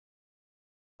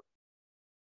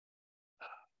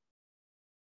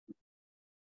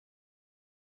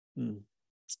Hmm.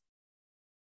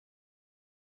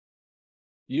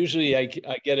 Usually I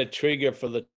get a trigger for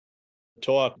the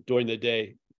talk during the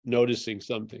day, noticing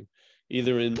something,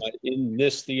 either in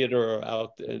this theater or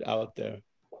out there.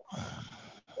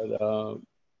 But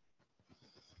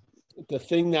the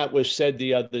thing that was said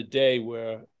the other day,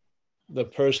 where the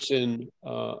person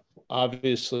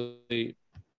obviously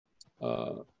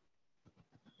uh,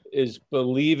 is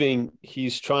believing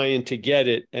he's trying to get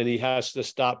it, and he has to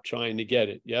stop trying to get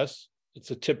it. Yes,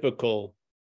 it's a typical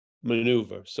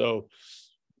maneuver. So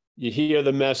you hear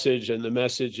the message, and the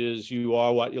message is you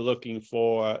are what you're looking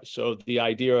for. So the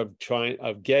idea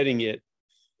of getting it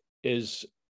is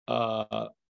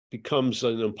becomes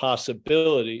an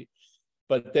impossibility.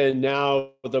 But then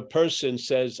now the person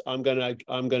says, I'm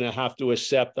gonna have to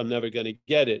accept I'm never gonna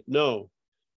get it. No.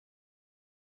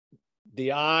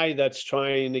 The I that's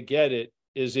trying to get it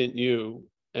isn't you.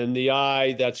 And the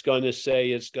I that's gonna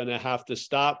say it's gonna have to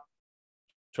stop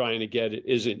trying to get it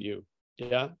isn't you.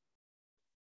 Yeah.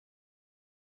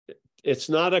 It's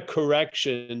not a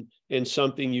correction in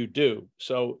something you do.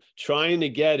 So trying to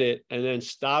get it and then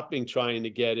stopping trying to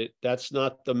get it, that's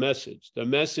not the message. The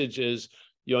message is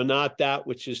you're not that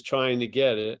which is trying to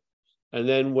get it. And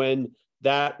then when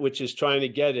that which is trying to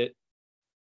get it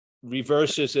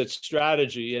reverses its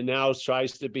strategy and now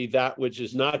tries to be that which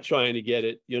is not trying to get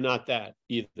it, you're not that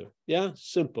either. Yeah,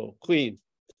 simple, clean.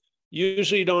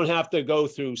 Usually you don't have to go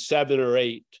through 7 or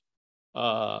 8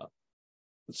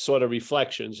 sort of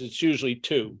reflections. It's usually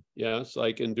 2. Yeah, it's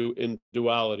like in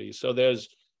duality. So there's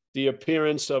the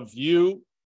appearance of you,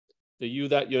 the you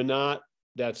that you're not,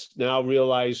 that's now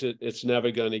realized it's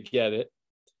never going to get it,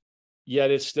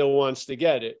 yet it still wants to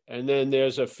get it. And then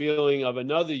there's a feeling of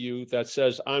another you that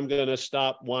says, I'm going to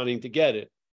stop wanting to get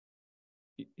it.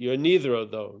 You're neither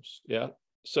of those. Yeah.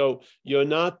 So you're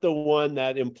not the one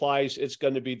that implies it's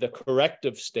going to be the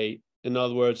corrective state. In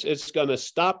other words, it's going to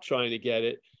stop trying to get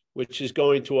it, which is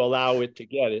going to allow it to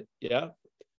get it. Yeah.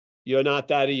 You're not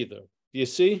that either. Do you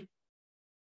see?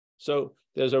 So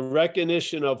there's a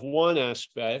recognition of one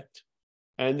aspect,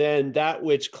 and then that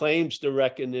which claims the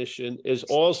recognition is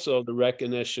also the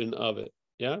recognition of it.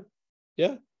 Yeah.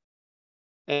 Yeah.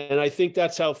 And I think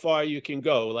that's how far you can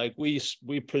go. Like we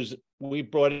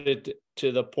brought it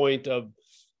to the point of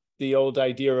the old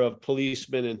idea of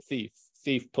policeman and thief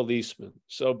policeman.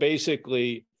 So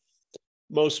basically,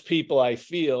 most people, I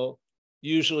feel,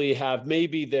 usually have,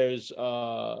 maybe there's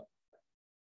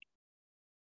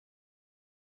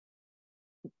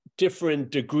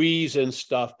different degrees and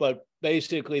stuff, but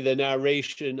basically the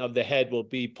narration of the head will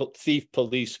be thief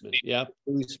policeman. Yeah,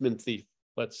 policeman thief,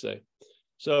 let's say.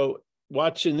 So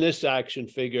watching this action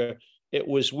figure, it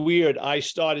was weird. I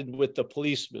started with the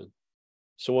policeman.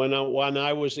 So when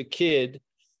I was a kid,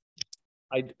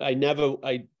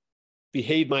 I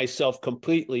behaved myself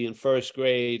completely in first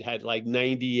grade, had like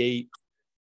 98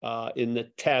 in the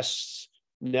tests,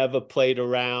 never played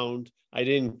around. I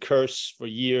didn't curse for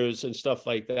years and stuff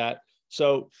like that.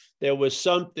 So there was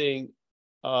something,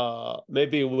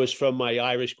 maybe it was from my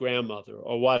Irish grandmother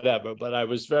or whatever, but I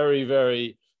was very,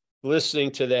 very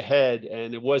listening to the head,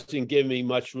 and it wasn't giving me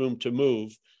much room to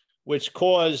move, which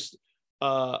caused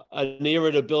an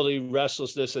irritability,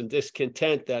 restlessness, and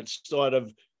discontent that sort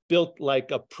of built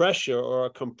like a pressure or a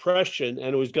compression,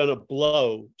 and it was going to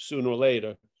blow sooner or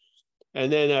later.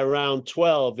 And then around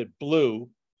 12, it blew,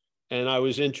 and I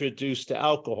was introduced to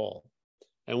alcohol.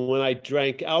 And when I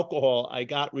drank alcohol, I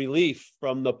got relief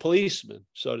from the policeman,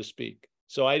 so to speak.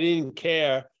 So I didn't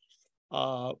care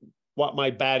what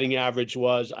my batting average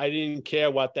was. I didn't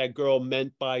care what that girl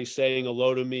meant by saying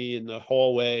hello to me in the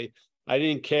hallway. I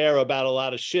didn't care about a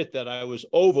lot of shit that I was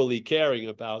overly caring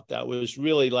about. That was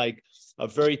really like a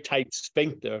very tight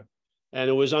sphincter, and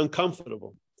it was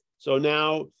uncomfortable. So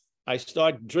now I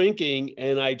start drinking,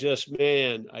 and I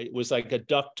was like a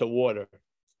duck to water.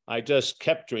 I just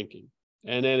kept drinking.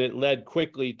 And then it led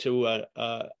quickly to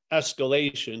a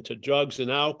escalation to drugs and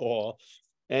alcohol.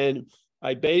 And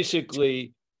I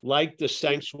basically liked the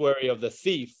sanctuary of the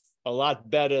thief a lot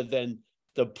better than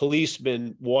the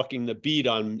policeman walking the beat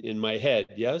in my head.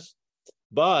 Yes.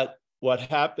 But what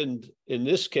happened in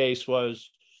this case was,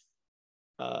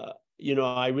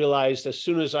 I realized as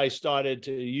soon as I started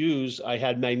to use, I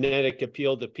had magnetic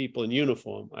appeal to people in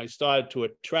uniform. I started to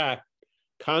attract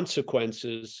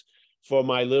consequences for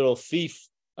my little thief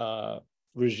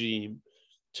regime,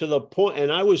 to the point,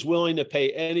 and I was willing to pay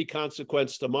any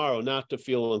consequence tomorrow not to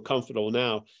feel uncomfortable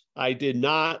now. I did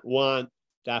not want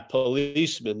that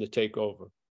policeman to take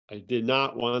over. I did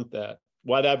not want that.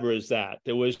 Whatever is that.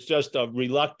 There was just a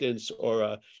reluctance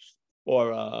or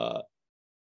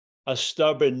a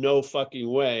stubborn no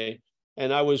fucking way.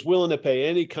 And I was willing to pay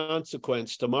any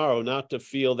consequence tomorrow not to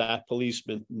feel that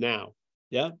policeman now,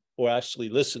 yeah, or actually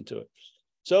listen to it.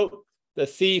 So the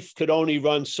thief could only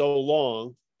run so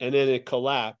long, and then it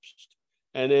collapsed.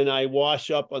 And then I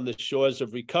wash up on the shores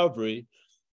of recovery,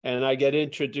 and I get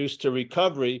introduced to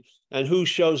recovery. And who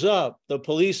shows up? The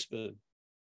policeman.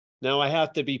 Now I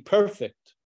have to be perfect.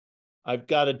 I've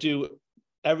got to do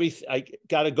everything. I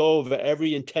got to go over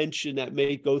every intention that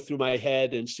may go through my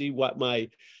head and see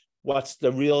what's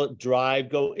the real drive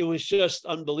go. It was just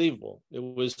unbelievable. It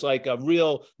was like a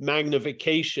real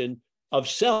magnification of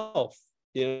self,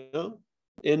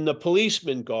 in the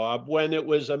policeman garb, when it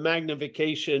was a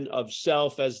magnification of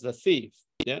self as the thief.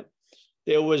 Yeah.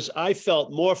 I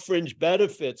felt more fringe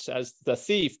benefits as the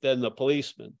thief than the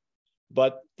policeman,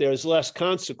 but there's less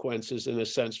consequences in a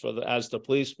sense as the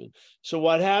policeman. So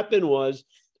what happened was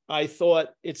I thought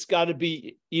it's got to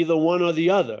be either one or the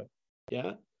other.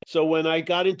 Yeah. So when I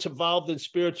got involved in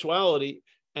spirituality,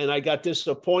 and I got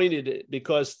disappointed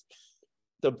because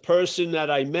the person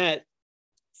that I met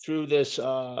through this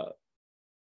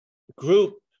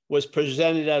group was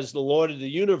presented as the Lord of the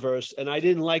universe, and I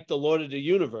didn't like the Lord of the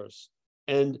universe.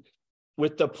 And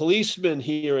with the policeman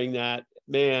hearing that,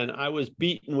 man, I was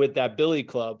beaten with that billy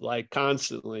club like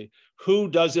constantly. Who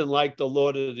doesn't like the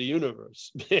Lord of the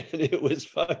universe? Man, it was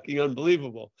fucking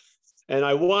unbelievable. And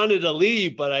I wanted to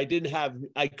leave, but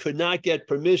I could not get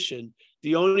permission.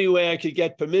 The only way I could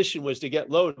get permission was to get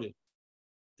loaded,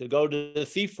 to go to the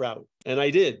thief route. And I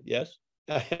did, yes.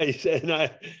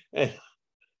 And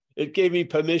it gave me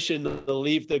permission to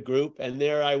leave the group, and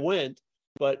there I went.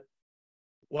 But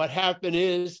what happened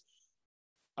is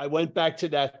I went back to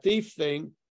that thief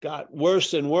thing, got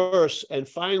worse and worse. And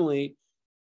finally,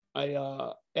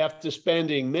 after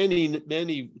spending many,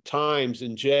 many times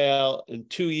in jail, and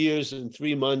 2 years and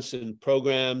 3 months in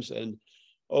programs, and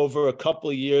over a couple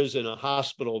of years in a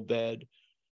hospital bed,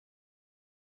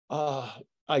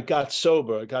 I got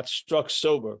sober. I got struck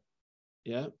sober.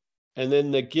 Yeah. And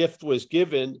then the gift was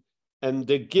given, and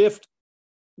the gift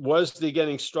was the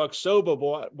getting struck sober.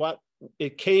 What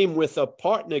it came with a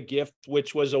partner gift,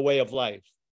 which was a way of life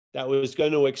that was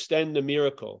going to extend the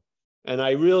miracle. And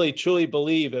I really, truly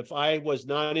believe if I was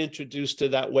not introduced to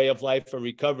that way of life for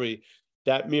recovery,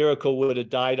 that miracle would have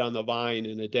died on the vine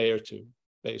in a day or two,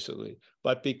 basically.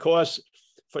 But because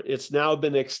it's now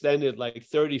been extended like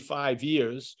 35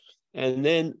 years, and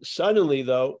then suddenly,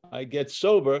 though, I get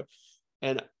sober,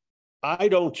 and I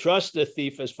don't trust the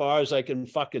thief as far as I can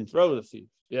fucking throw the thief.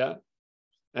 Yeah.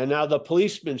 And now the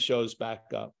policeman shows back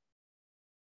up.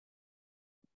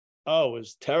 Oh, it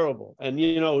was terrible. And,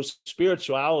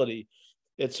 spirituality,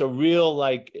 it's a real,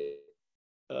 the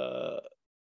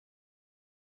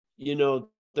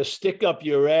stick up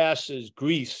your ass is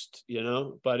greased,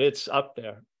 but it's up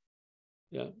there.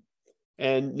 Yeah.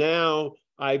 And now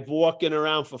I've walking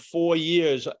around for 4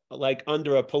 years, like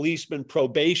under a policeman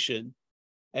probation,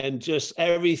 and just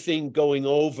everything going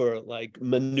over like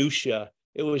minutia.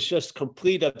 It was just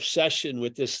complete obsession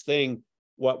with this thing,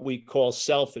 what we call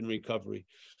self in recovery.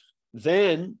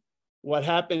 Then what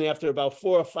happened after about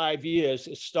 4 or 5 years,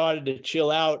 it started to chill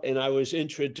out, and I was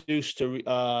introduced to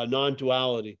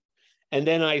non-duality. And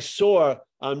then I saw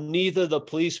I'm neither the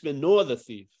policeman nor the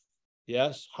thief.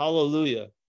 Yes, hallelujah.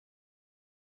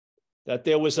 That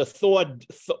there was a third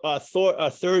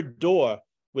door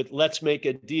with Let's Make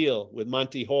a Deal with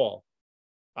Monty Hall.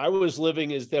 I was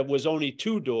living as there was only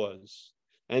 2 doors.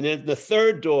 And then the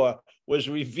third door was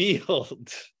revealed.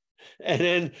 And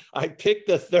then I picked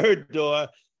the third door,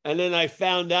 and then I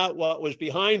found out what was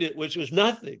behind it, which was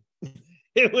nothing.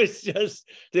 It was just,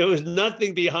 there was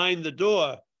nothing behind the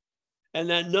door. And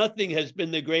that nothing has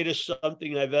been the greatest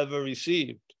something I've ever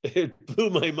received. It blew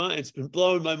my mind. It's been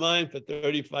blowing my mind for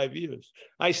 35 years.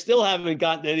 I still haven't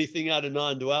gotten anything out of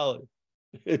non-duality.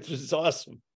 It's just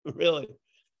awesome, really.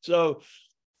 So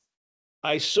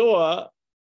I saw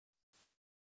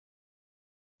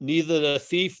neither the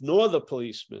thief nor the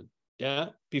policeman. Yeah.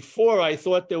 Before, I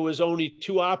thought there was only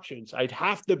 2 options. I'd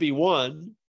have to be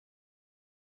one.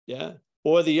 Yeah.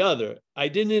 Or the other.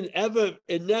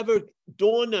 It never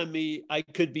dawned on me I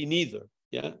could be neither.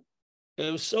 Yeah. And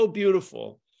it was so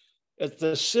beautiful. It's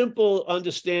the simple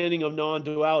understanding of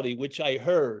non-duality, which I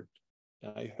heard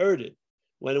it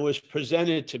when it was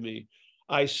presented to me.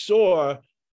 I saw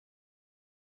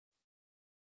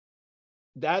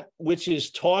that which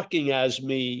is talking as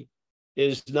me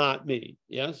is not me.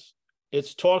 Yes.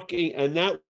 It's talking, and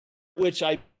that which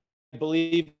I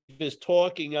believe is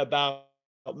talking about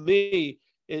me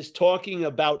is talking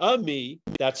about a me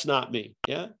that's not me.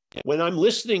 Yeah. When I'm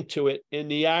listening to it in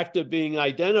the act of being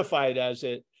identified as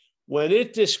it, when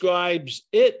it describes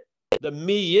it the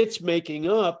me it's making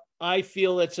up, I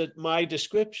feel it's my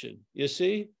description. You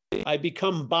see, I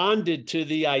become bonded to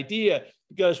the idea,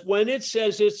 because when it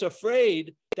says it's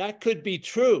afraid, that could be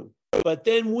true. But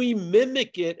then we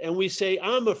mimic it and we say,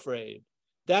 I'm afraid.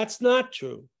 That's not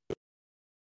true.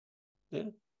 Yeah.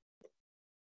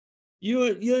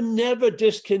 You're never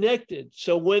disconnected.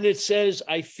 So when it says,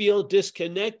 I feel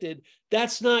disconnected,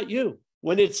 that's not you.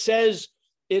 When it says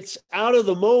it's out of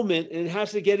the moment and it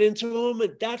has to get into the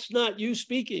moment, that's not you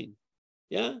speaking.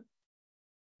 Yeah.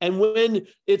 And when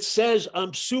it says,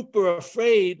 I'm super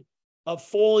afraid of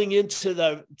falling into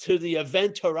the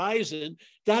event horizon,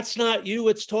 that's not you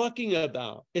it's talking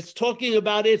about. It's talking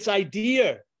about its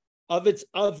idea of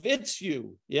its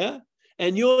you. Yeah.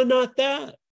 And you're not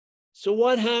that. So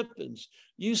what happens?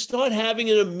 You start having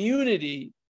an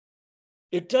immunity.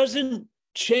 It doesn't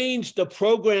change the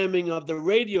programming of the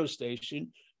radio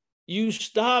station. You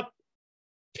stop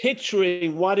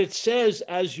picturing what it says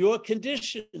as your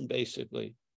condition,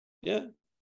 basically. Yeah.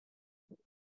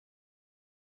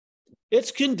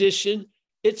 It's conditioned.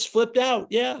 It's flipped out.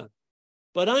 Yeah.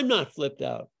 But I'm not flipped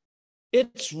out.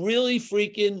 It's really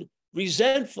freaking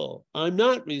resentful. I'm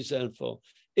not resentful.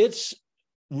 It's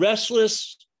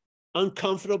restless,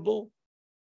 uncomfortable,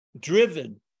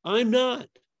 driven. I'm not.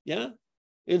 Yeah.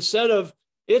 Instead of,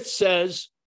 it says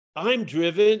I'm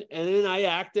driven, and then I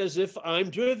act as if I'm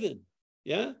driven.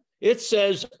 Yeah. It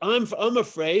says I'm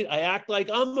afraid. I act like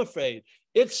I'm afraid.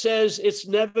 It says it's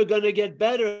never going to get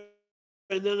better,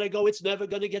 and then I go, it's never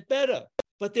going to get better.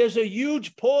 But there's a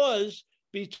huge pause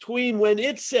between when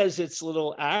it says its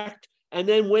little act and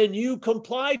then when you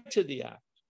comply to the act.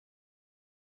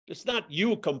 It's not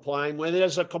you complying, when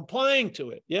there's a complying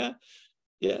to it. Yeah.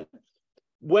 Yeah.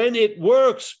 When it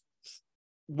works,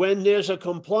 when there's a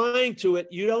complying to it,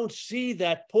 you don't see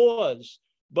that pause.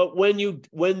 But when you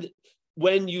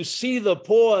see the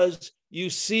pause, you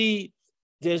see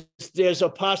there's a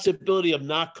possibility of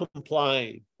not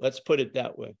complying. Let's put it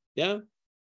that way. Yeah.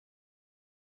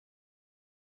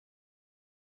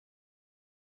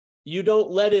 You don't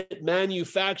let it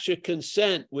manufacture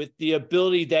consent with the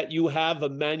ability that you have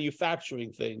of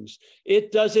manufacturing things.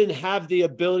 It doesn't have the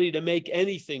ability to make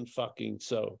anything fucking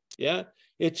so. Yeah.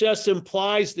 It just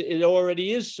implies that it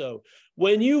already is so.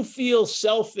 When you feel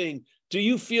selfing, do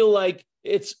you feel like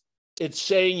it's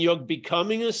saying you're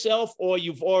becoming a self, or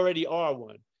you've already are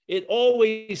one? It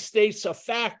always states a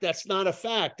fact that's not a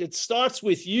fact. It starts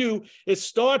with you. It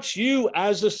starts you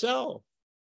as a self.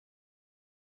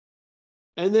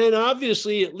 And then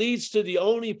obviously it leads to the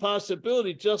only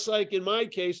possibility, just like in my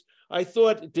case, I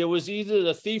thought there was either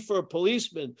a thief or a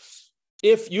policeman.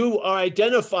 If you are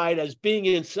identified as being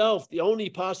in self, the only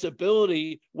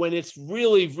possibility when it's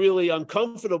really, really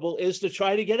uncomfortable is to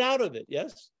try to get out of it,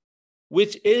 yes?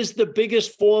 Which is the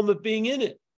biggest form of being in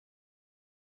it.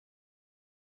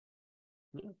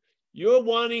 You're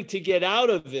wanting to get out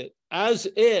of it as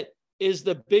it is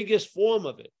the biggest form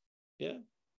of it, yeah?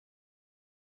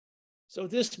 So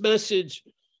this message,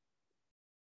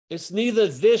 it's neither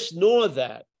this nor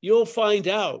that. You'll find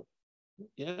out.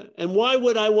 Yeah. And why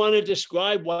would I want to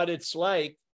describe what it's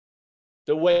like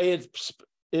the way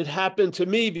it happened to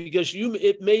me? Because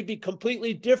it may be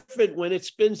completely different when it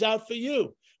spins out for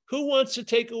you. Who wants to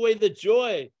take away the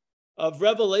joy of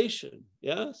revelation?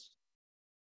 Yes.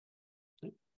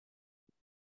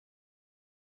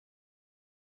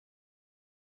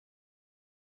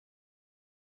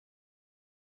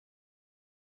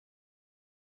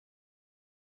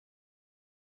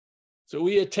 So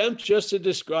we attempt just to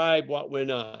describe what we're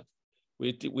not. We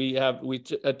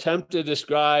attempt to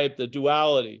describe the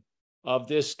duality of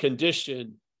this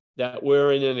condition that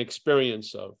we're in an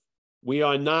experience of. We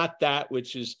are not that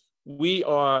which is, we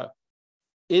are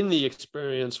in the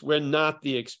experience, we're not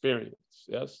the experience,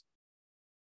 yes?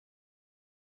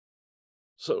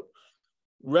 So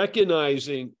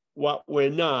recognizing what we're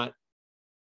not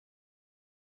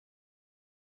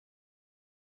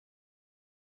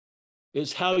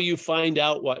is how you find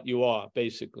out what you are,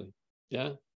 basically, yeah?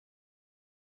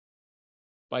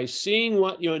 By seeing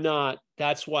what you're not,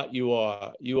 that's what you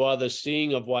are. You are the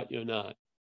seeing of what you're not,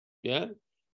 yeah?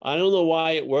 I don't know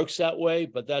why it works that way,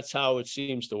 but that's how it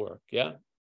seems to work, yeah?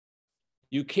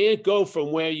 You can't go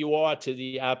from where you are to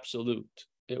the absolute.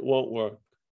 It won't work.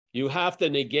 You have to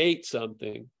negate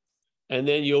something, and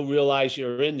then you'll realize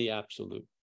you're in the absolute,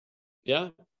 yeah?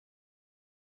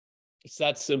 It's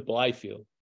that simple, I feel.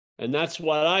 And that's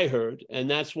what I heard, and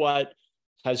that's what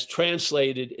has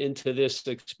translated into this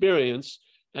experience.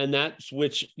 And that's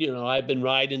which, I've been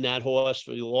riding that horse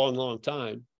for a long, long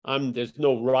time. There's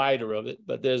no rider of it,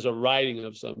 but there's a riding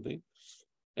of something.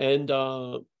 And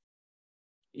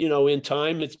you know, in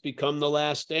time, it's become the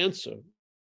last answer.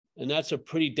 And that's a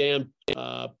pretty damn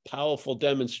powerful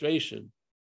demonstration.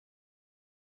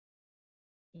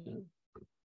 Yeah.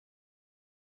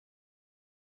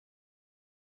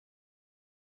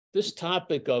 This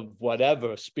topic of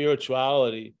whatever,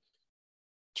 spirituality,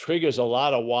 triggers a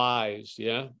lot of whys,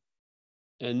 yeah?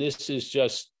 And this is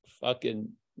just fucking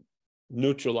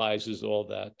neutralizes all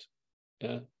that,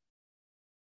 yeah?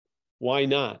 Why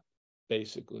not,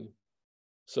 basically?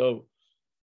 So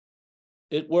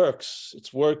it works,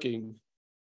 it's working.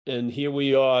 And here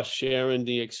we are sharing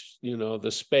the, you know,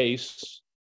 the space.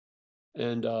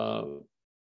 And no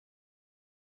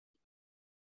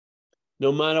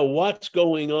matter what's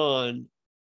going on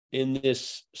in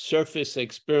this surface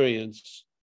experience,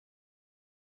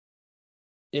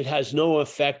 it has no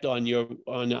effect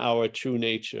on our true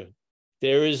nature.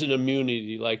 There is an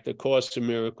immunity, like the Course in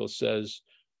Miracles says.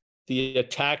 The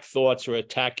attack thoughts are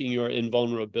attacking your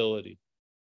invulnerability.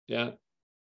 Yeah.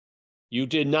 You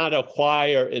did not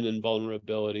acquire an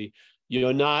invulnerability.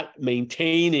 You're not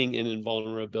maintaining an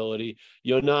invulnerability.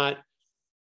 You're not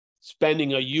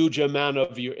spending a huge amount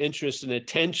of your interest and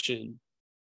attention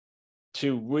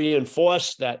to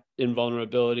reinforce that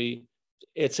invulnerability.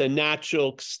 It's a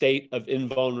natural state of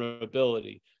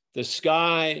invulnerability. The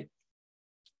sky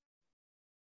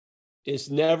is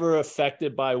never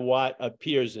affected by what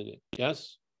appears in it.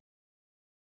 Yes?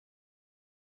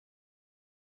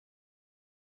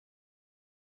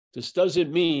 This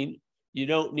doesn't mean you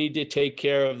don't need to take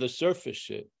care of the surface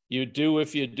shit. You do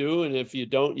if you do, and if you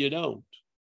don't, you don't.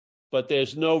 But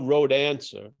there's no rote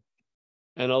answer.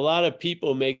 And a lot of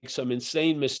people make some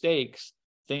insane mistakes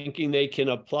thinking they can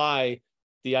apply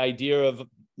the idea of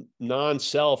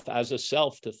non-self as a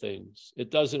self to things. It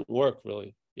doesn't work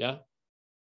really, yeah?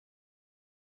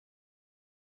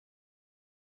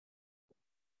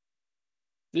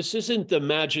 This isn't the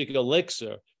magic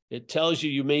elixir. It tells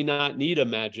you may not need a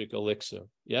magic elixir,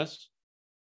 yes?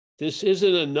 This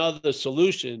isn't another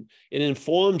solution. It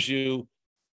informs you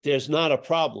there's not a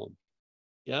problem,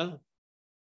 yeah?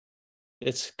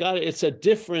 It's a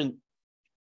different,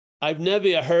 I've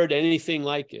never heard anything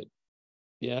like it,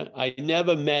 yeah? I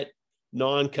never met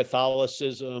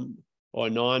non-Catholicism or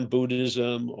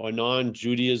non-Buddhism or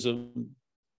non-Judaism,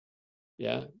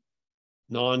 yeah?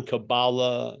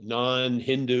 Non-Kabbalah,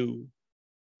 non-Hindu,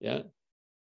 yeah?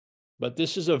 But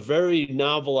this is a very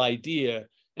novel idea,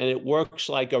 and it works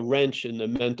like a wrench in the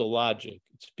mental logic.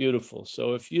 It's beautiful.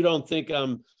 So if you don't think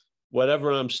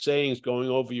whatever I'm saying is going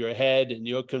over your head and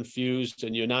you're confused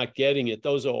and you're not getting it,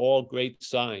 those are all great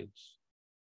signs.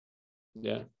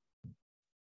 Yeah.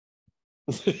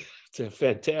 They're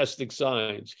fantastic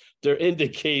signs. They're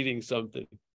indicating something.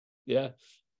 Yeah.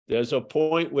 There's a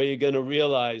point where you're going to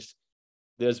realize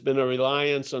there's been a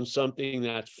reliance on something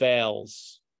that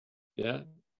fails. Yeah.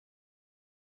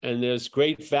 And there's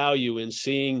great value in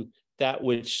seeing that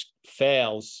which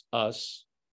fails us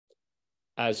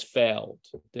as failed.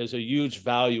 There's a huge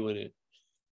value in it.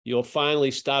 You'll finally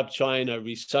stop trying to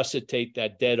resuscitate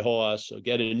that dead horse or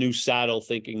get a new saddle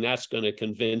thinking that's going to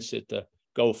convince it to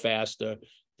go faster.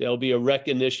 There'll be a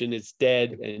recognition it's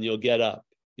dead and you'll get up.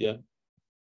 Yeah.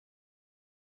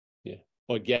 Yeah.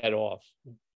 Or get off.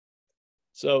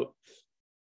 So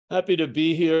happy to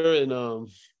be here. And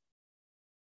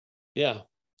yeah.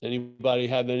 Anybody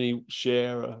have any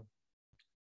share?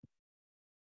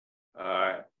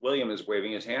 William is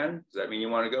waving his hand. Does that mean you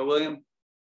want to go, William?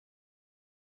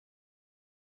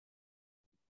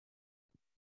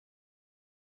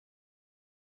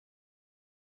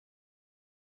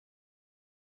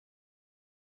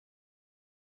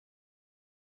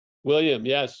 William,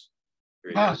 yes.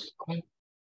 Yes.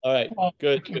 All right,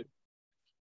 good, good.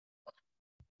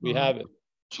 We have it.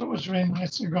 2 or 3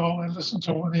 nights ago, I listened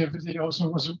to one of your videos.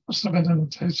 It must have been in the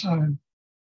daytime.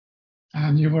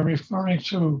 And you were referring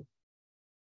to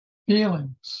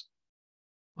feelings.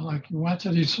 Like you went to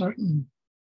these certain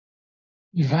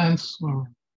events or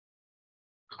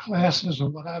classes or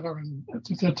whatever, and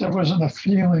that there wasn't a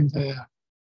feeling there.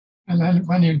 And then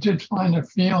when you did find a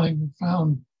feeling, you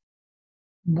found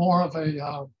more of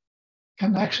a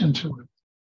connection to it.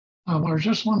 I was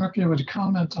just wondering if you would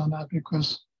comment on that,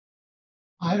 because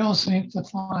I don't seem to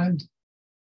find,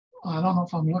 I don't know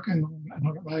if I'm looking in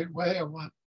the right way or what,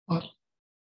 but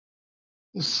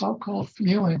this so-called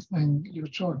feeling thing you're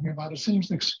talking about, it seems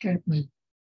to escape me.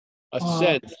 A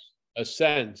sense. A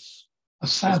sense.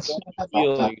 That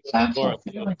Feeling. sense or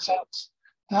feeling sense.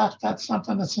 That's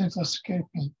something that seems to escape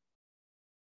me.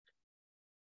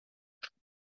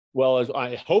 Well,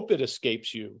 I hope it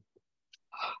escapes you.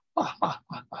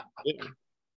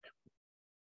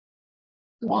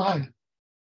 Why?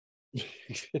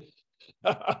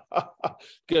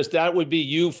 Because that would be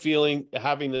you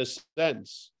having this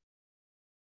sense.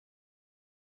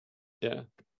 Yeah.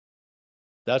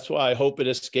 That's why I hope it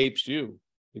escapes you,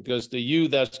 because the you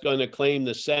that's going to claim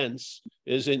the sense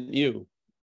isn't you.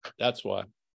 That's why.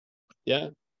 Yeah.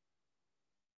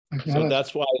 So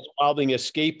that's why it's probably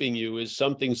escaping you, is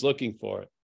something's looking for it.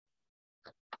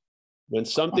 When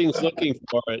something's looking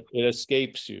for it, it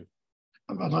escapes you.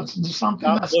 But it's something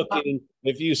Stop that's looking.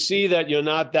 If you see that you're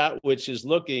not that which is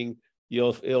looking,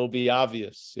 it'll be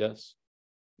obvious. Yes.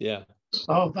 Yeah.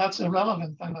 so that's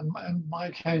irrelevant then in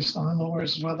my case. In other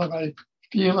words, whether I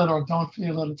feel it or don't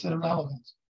feel it, it's irrelevant.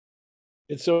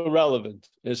 It's irrelevant.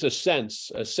 It's a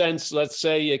sense. A sense, let's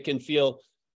say you can feel,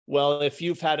 well, if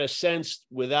you've had a sense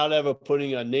without ever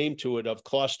putting a name to it of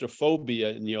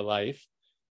claustrophobia in your life,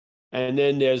 and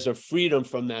then there's a freedom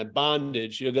from that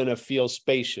bondage, you're going to feel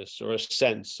spacious, or a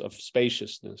sense of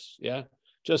spaciousness. Yeah.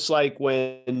 Just like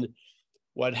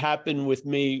what happened with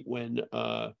me when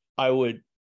I would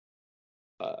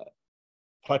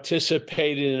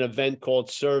participate in an event called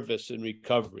service and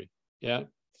recovery. Yeah.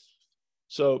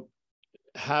 So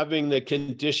having the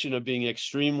condition of being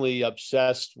extremely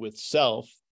obsessed with self,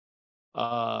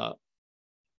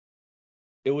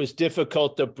 it was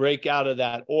difficult to break out of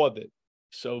that orbit.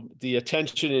 So the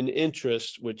attention and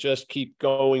interest would just keep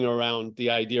going around the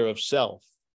idea of self.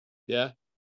 Yeah.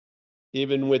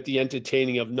 Even with the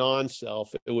entertaining of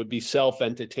non-self, it would be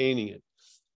self-entertaining it.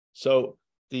 So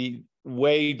the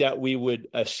way that we would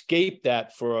escape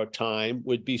that for a time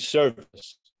would be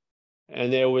service.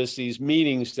 And there was these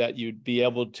meetings that you'd be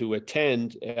able to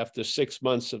attend after 6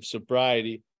 months of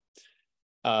sobriety,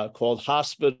 called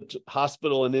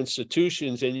hospital and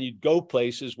institutions, and you'd go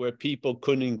places where people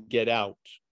couldn't get out,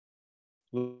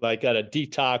 like at a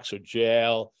detox or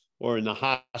jail or in the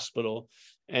hospital,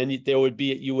 and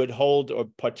you would hold or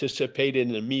participate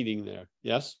in a meeting there.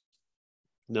 Yes.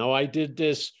 Now I did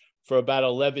this for about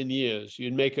 11 years.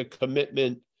 You'd make a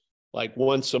commitment like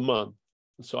once a month.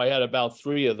 So I had about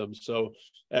 3 of them. So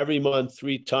every month,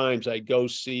 3 times I go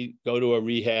to a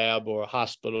rehab or a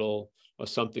hospital or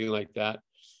something like that.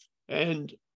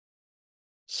 And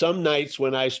some nights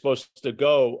when I was supposed to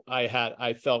go,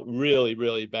 I felt really,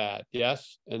 really bad.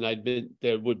 Yes. And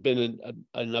there would have been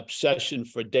an obsession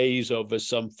for days over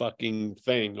some fucking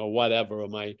thing or whatever. Or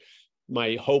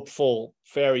my hopeful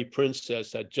fairy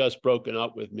princess had just broken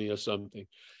up with me or something.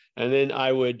 And then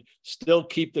I would still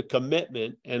keep the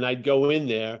commitment, and I'd go in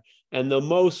there, and the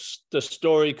most the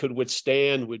story could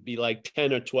withstand would be like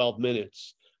 10 or 12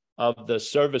 minutes of the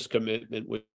service commitment,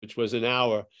 which was an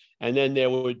hour. And then there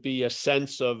would be a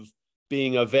sense of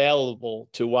being available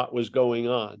to what was going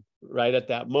on right at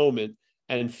that moment,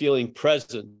 and feeling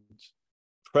present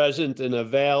and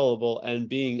available and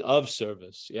being of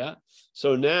service. Yeah.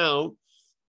 So now,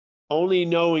 only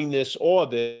knowing this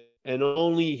orbit and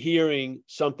only hearing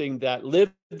something that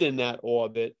lived in that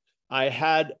orbit, I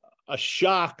had a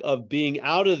shock of being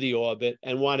out of the orbit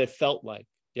and what it felt like.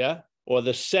 Yeah. Or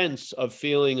the sense of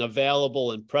feeling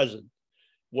available and present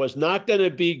was not going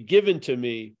to be given to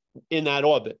me in that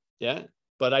orbit. Yeah.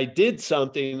 But I did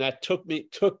something that took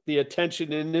the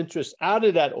attention and interest out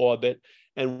of that orbit.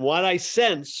 And what I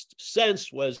sensed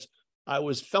was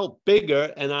I felt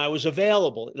bigger and I was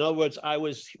available. In other words, I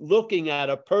was looking at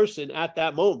a person at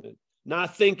that moment,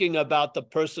 not thinking about the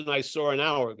person I saw an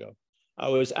hour ago. I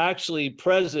was actually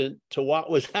present to what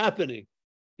was happening.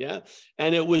 Yeah.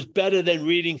 And it was better than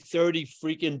reading 30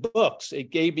 freaking books.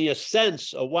 It gave me a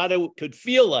sense of what it could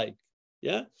feel like.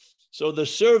 Yeah. So the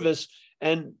service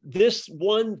and this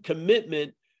one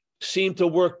commitment seemed to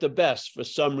work the best for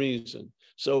some reason.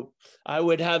 So I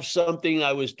would have something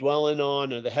I was dwelling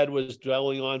on, or the head was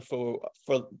dwelling on for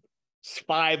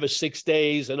 5 or 6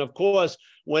 days. And of course,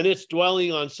 when it's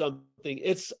dwelling on something,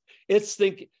 its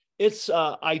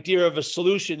idea of a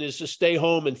solution is to stay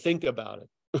home and think about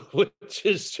it, which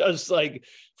is just like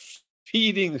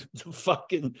feeding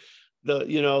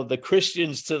the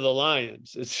Christians to the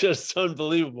lions. It's just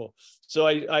unbelievable. So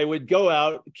I would go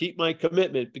out, keep my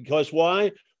commitment, because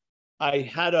why? I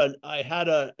had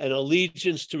an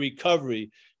allegiance to recovery,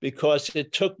 because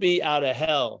it took me out of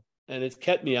hell and it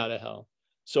kept me out of hell.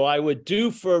 So I would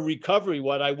do for recovery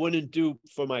what I wouldn't do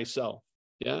for myself.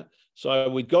 Yeah. So I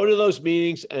would go to those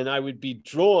meetings and I would be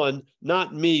drawn,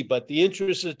 not me, but the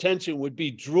interest and attention would be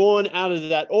drawn out of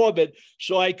that orbit,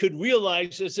 so I could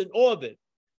realize it's an orbit.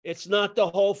 It's not the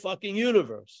whole fucking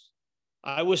universe.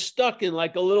 I was stuck in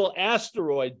like a little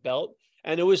asteroid belt,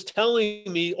 and it was telling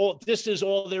me, oh, this is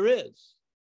all there is.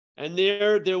 And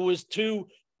there was 2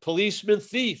 policemen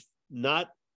thief.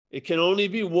 It can only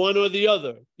be one or the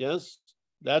other. Yes,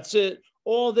 that's it.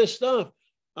 all this stuff.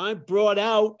 I brought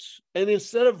out, and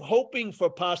instead of hoping for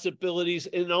possibilities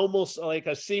in almost like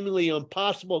a seemingly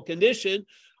impossible condition,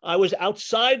 I was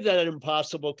outside that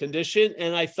impossible condition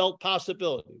and I felt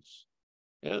possibilities.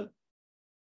 Yeah.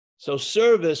 So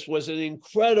service was an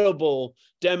incredible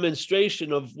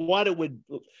demonstration of what it would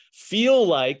feel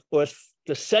like, or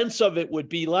the sense of it would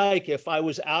be like if I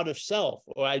was out of self,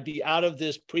 or I'd be out of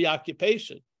this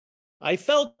preoccupation. I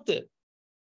felt it.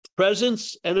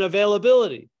 Presence and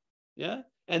availability. Yeah.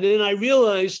 And then I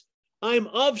realized I'm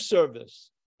of service.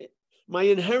 My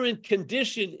inherent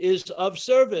condition is of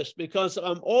service because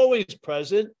I'm always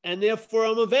present and therefore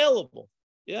I'm available.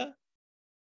 Yeah.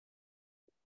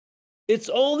 It's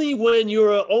only when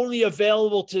you're only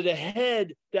available to the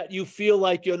head that you feel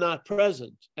like you're not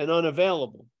present and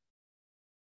unavailable.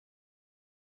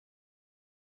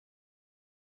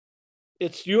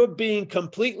 It's your being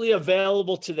completely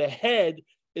available to the head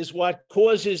is what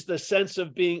causes the sense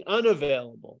of being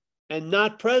unavailable and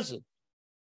not present.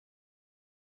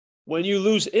 When you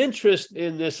lose interest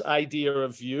in this idea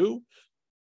of you,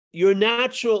 your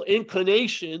natural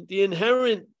inclination, the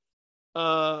inherent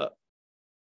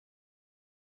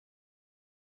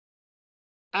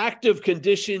active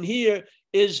condition here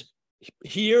is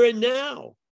here and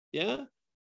now. Yeah.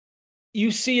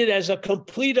 You see it as a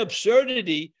complete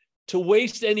absurdity to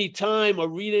waste any time or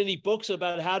read any books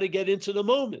about how to get into the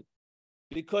moment,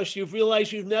 because you've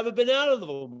realized you've never been out of the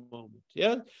moment.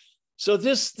 Yeah. So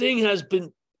this thing has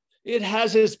been, it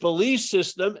has its belief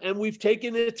system, and we've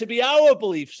taken it to be our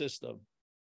belief system.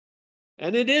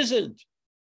 And it isn't.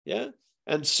 Yeah.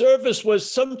 And service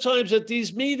was sometimes at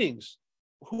these meetings,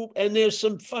 and there's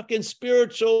some fucking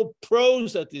spiritual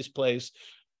pros at this place.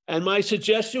 And my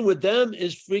suggestion with them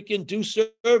is freaking do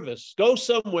service. Go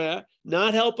somewhere,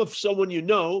 not help of someone you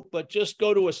know, but just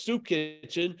go to a soup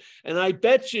kitchen. And I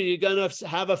bet you're going to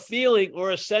have a feeling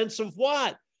or a sense of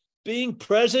what? Being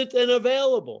present and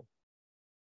available.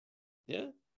 Yeah.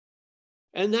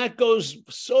 And that goes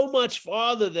so much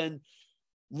farther than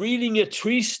reading a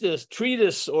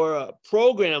treatise or a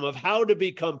program of how to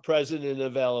become present and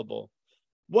available.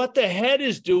 What the head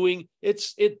is doing,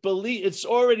 it's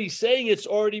already saying it's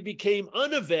already became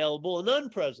unavailable and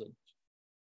unpresent.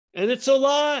 And it's a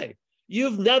lie.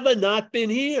 You've never not been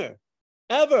here,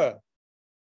 ever.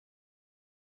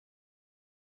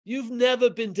 You've never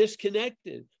been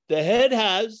disconnected. The head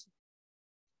has,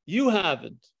 you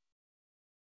haven't.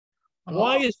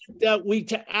 Why is it that we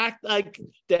to act like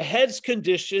the head's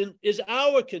condition is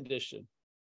our condition?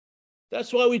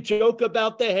 That's why we joke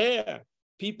about the hair.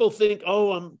 People think,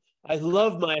 oh, I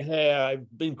love my hair.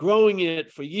 I've been growing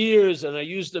it for years and I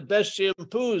use the best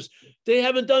shampoos. They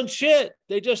haven't done shit.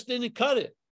 They just didn't cut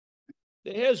it.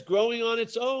 The hair's growing on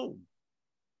its own.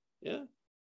 Yeah.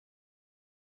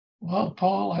 Well,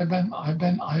 Paul, I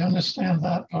understand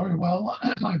that very well.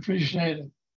 I appreciate it.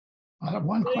 I have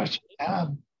one question I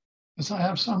had is I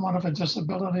have somewhat of a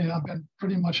disability. I've been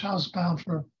pretty much housebound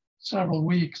for several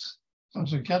weeks. So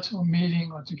to get to a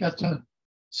meeting or to get to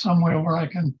somewhere where I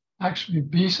can actually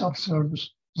be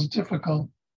self-service is difficult.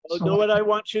 Well, so know what I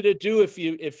want you to do if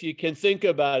you can think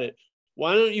about it.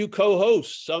 Why don't you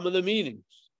co-host some of the meetings?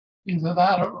 Either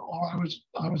that or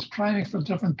I was training for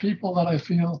different people that I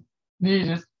feel need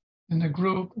it in the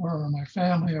group or my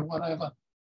family or whatever.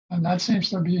 And that seems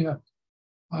to be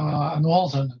an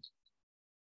alternate.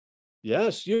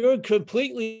 Yes, you're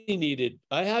completely needed.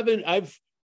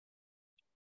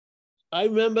 I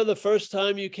remember the first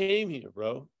time you came here,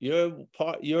 bro.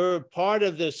 You're part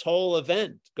of this whole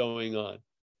event going on.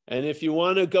 And if you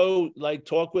want to go like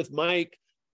talk with Mike,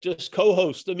 just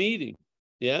co-host the meeting.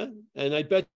 Yeah. And I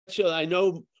bet you, I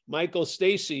know Michael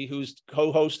Stacy, who's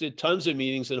co-hosted tons of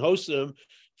meetings and hosted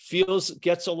them,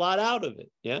 gets a lot out of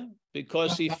it. Yeah.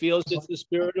 Because he feels it's the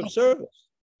spirit of service.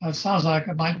 That sounds like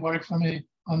it might work for me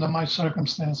under my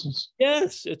circumstances.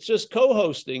 Yes. It's just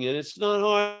co-hosting and it's not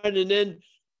hard. And then,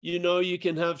 you know, you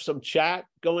can have some chat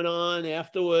going on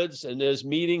afterwards, and there's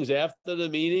meetings after the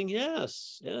meeting.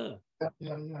 Yes, yeah.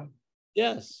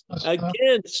 Yes.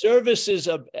 Again, service is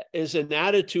an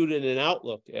attitude and an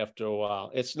outlook after a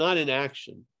while. It's not an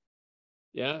action.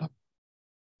 Yeah.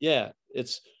 Yeah.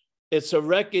 It's a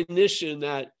recognition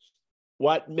that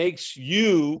what makes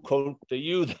you, the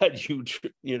you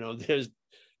that there's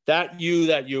that you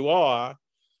that you are,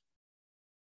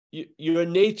 your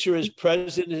nature is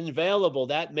present and available.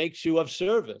 That makes you of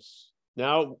service.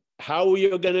 Now, how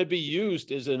you're going to be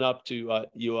used isn't up to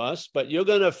us, but you're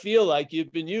going to feel like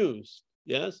you've been used.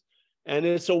 Yes. And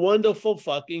it's a wonderful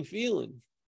fucking feeling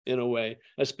in a way,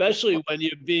 especially when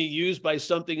you're being used by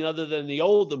something other than the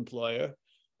old employer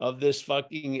of this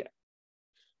fucking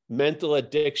mental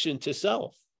addiction to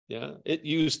self. Yeah, it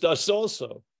used us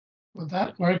also. Would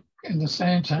that work in the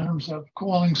same terms of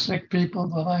calling sick people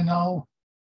that I know,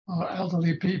 or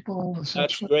elderly people, That's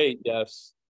etc.? great.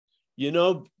 Yes. You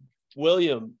know,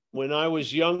 William, when I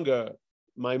was younger,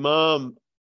 my mom,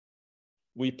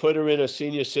 we put her in a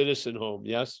senior citizen home.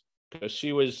 Yes, because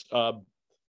she was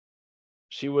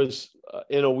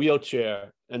in a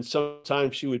wheelchair, and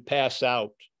sometimes she would pass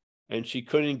out, and she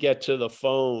couldn't get to the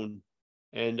phone,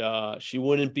 and she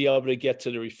wouldn't be able to get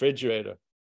to the refrigerator,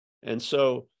 and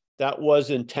so that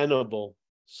wasn't tenable.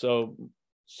 So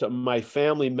my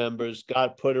family members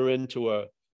put her into a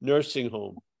nursing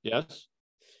home. Yes.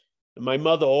 And my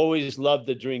mother always loved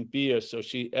to drink beer. So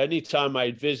anytime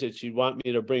I'd visit, she'd want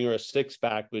me to bring her a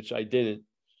 6-pack, which I didn't.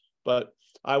 But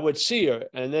I would see her.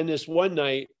 And then this one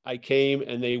night I came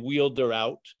and they wheeled her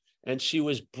out, and she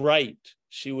was bright.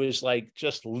 She was like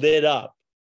just lit up.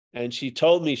 And she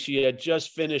told me she had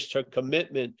just finished her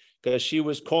commitment because she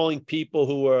was calling people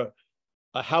who were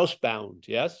housebound,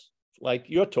 yes, like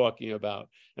you're talking about.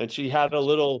 And she had a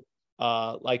little,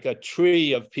 like a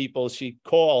tree of people she'd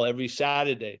call every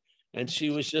Saturday. And she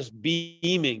was just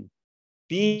beaming.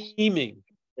 It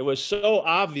was so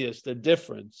obvious, the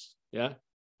difference, yeah.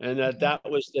 And that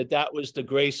was the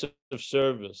grace of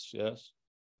service, yes.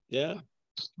 Yeah.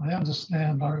 I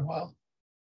understand very well.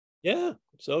 Yeah.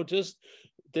 So just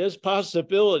there's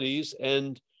possibilities,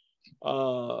 and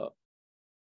yeah.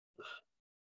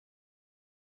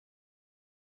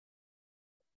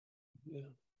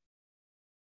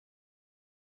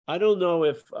 I don't know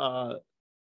if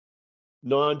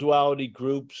non-duality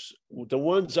groups, the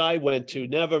ones I went to,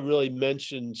 never really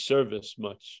mentioned service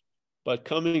much, but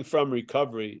coming from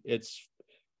recovery, it's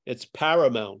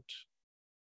paramount.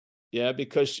 Yeah,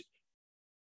 because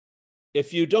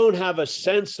if you don't have a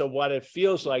sense of what it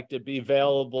feels like to be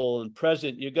available and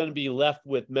present, you're going to be left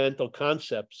with mental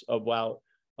concepts of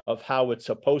how it's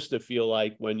supposed to feel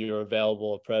like when you're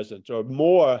available or present, or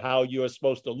more how you're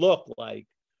supposed to look like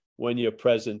when you're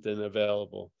present and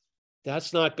available.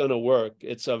 That's not going to work.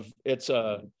 It's a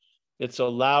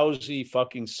lousy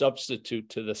fucking substitute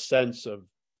to the sense of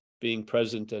being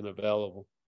present and available.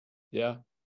 Yeah.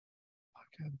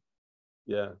 Okay.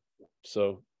 Yeah.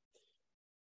 So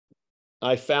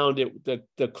I found it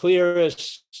the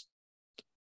clearest,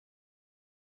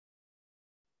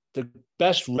 the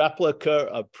best replica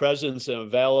of presence and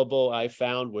available I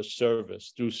found was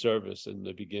through service in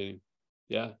the beginning.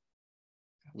 Yeah.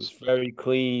 It was very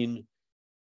clean.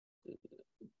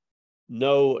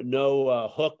 No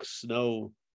hooks,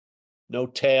 no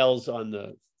tails on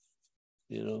the,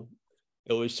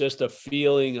 it was just a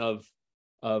feeling of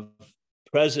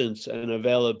presence and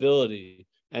availability.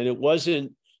 And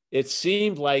it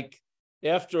seemed like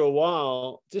after a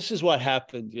while, this is what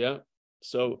happened. Yeah.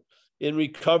 So in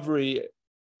recovery,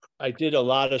 I did a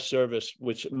lot of service,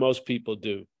 which most people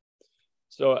do.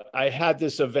 So I had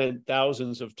this event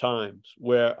thousands of times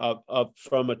where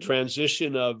from a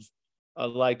transition of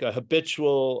like a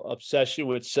habitual obsession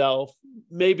with self,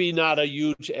 maybe not a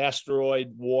huge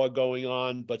asteroid war going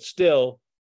on, but still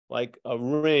like a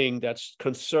ring that's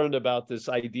concerned about this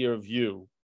idea of you,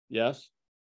 yes,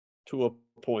 to a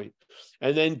point.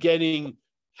 And then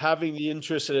having the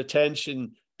interest and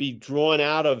attention be drawn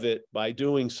out of it by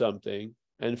doing something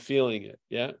and feeling it,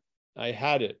 yeah. I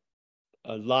had it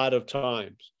a lot of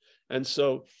times. And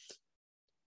so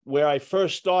where I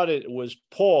first started was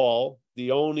Paul,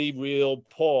 the only real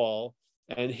Paul,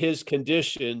 and his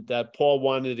condition that Paul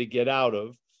wanted to get out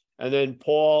of. And then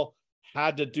Paul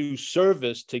had to do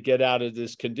service to get out of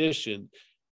this condition.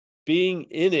 Being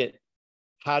in it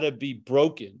had to be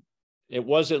broken. It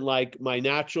wasn't like my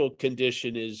natural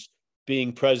condition is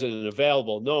being present and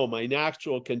available. No, my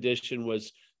natural condition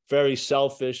was very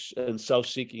selfish and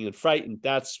self-seeking and frightened.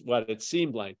 That's what it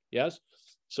seemed like, yes?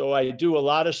 So I do a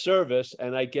lot of service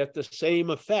and I get the same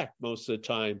effect most of the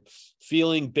time,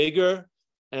 feeling bigger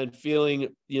and feeling,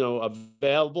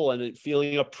 available and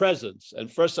feeling a presence. And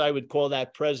first I would call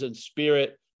that presence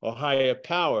spirit or higher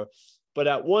power. But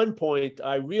at one point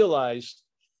I realized,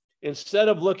 instead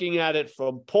of looking at it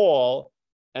from Paul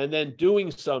and then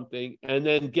doing something and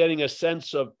then getting a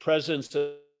sense of presence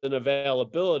and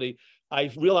availability,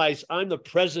 I realized I'm the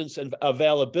presence and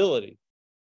availability.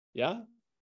 Yeah.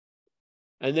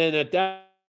 And then at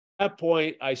that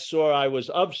point, I saw I was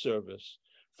of service.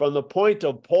 From the point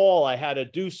of Paul, I had to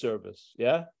do service.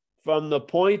 Yeah. From the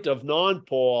point of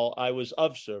non-Paul, I was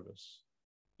of service.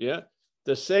 Yeah.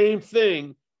 The same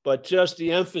thing, but just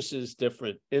the emphasis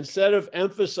different. Instead of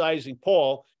emphasizing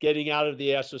Paul getting out of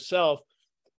the ass of self,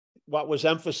 what was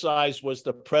emphasized was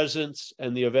the presence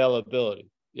and the availability.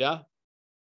 Yeah.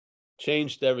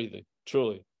 Changed everything,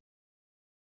 truly.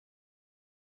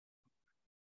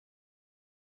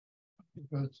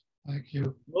 Good. Thank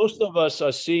you. Most of us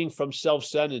are seeing from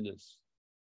self-centeredness.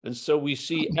 And so we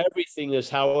see everything as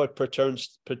how it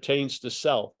pertains to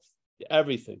self,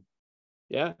 everything.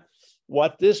 Yeah.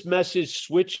 What this message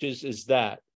switches is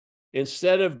that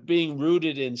instead of being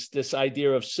rooted in this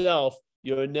idea of self,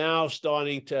 you're now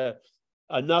starting to,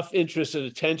 enough interest and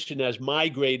attention has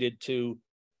migrated to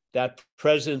that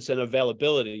presence and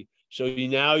availability. So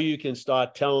now you can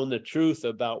start telling the truth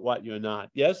about what you're not.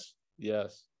 Yes?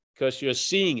 Yes. Because you're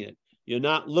seeing it. You're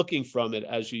not looking from it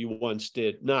as you once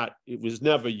did. It was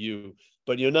never you,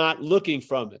 but you're not looking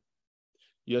from it.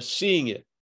 You're seeing it.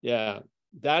 Yeah.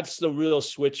 That's the real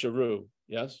switcheroo.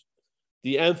 Yes.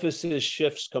 The emphasis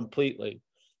shifts completely.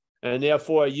 And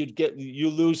therefore you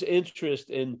lose interest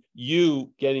in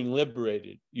you getting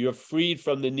liberated. You're freed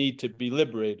from the need to be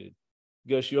liberated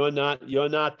because you're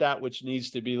not that which needs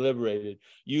to be liberated.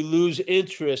 You lose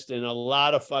interest in a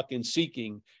lot of fucking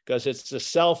seeking because it's the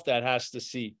self that has to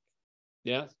seek.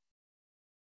 Yeah.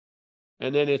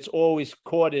 And then it's always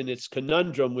caught in its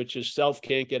conundrum, which is self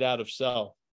can't get out of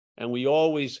self. And we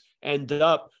always end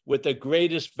up with the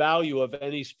greatest value of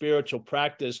any spiritual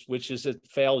practice, which is it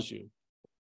fails you.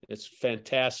 It's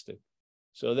fantastic.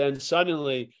 So then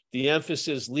suddenly the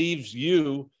emphasis leaves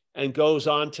you and goes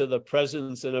on to the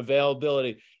presence and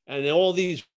availability. And all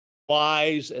these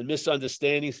whys and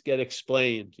misunderstandings get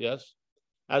explained, yes,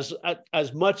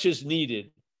 as much as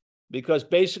needed. Because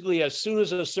basically, as soon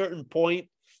as a certain point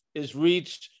is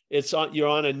reached, you're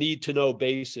on a need to know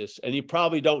basis, and you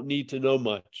probably don't need to know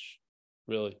much,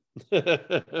 really.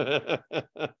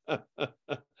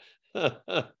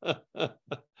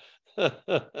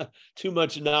 Too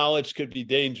much knowledge could be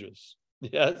dangerous.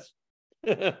 Yes.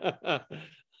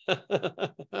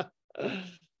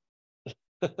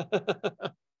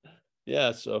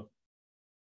 Yeah. So.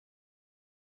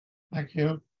 Thank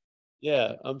you.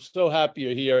 Yeah, I'm so happy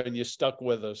you're here and you stuck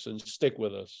with us and stick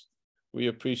with us. We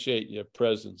appreciate your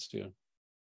presence here.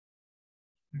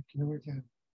 Thank you again.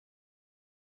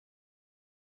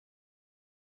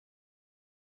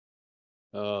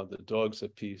 Oh, the dog's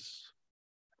at peace.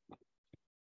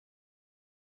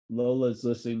 Lola's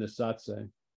listening to Satsang.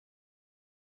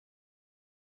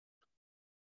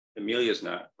 Amelia's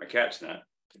not. My cat's not.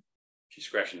 She's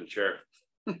scratching the chair.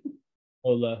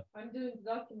 Lola. I'm doing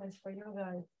documents for you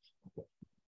guys.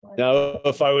 Now,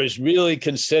 if I was really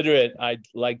considerate, I'd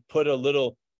like put a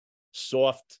little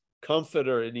soft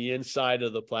comforter in the inside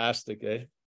of the plastic, eh?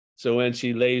 So when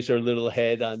she lays her little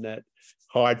head on that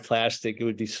hard plastic, it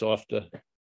would be softer.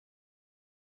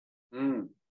 Mm.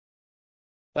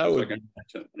 That Sounds would like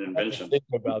be an invention. think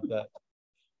about that.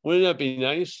 Wouldn't that be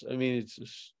nice? I mean, it's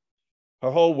just her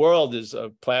whole world is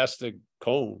a plastic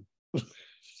cone.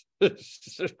 It's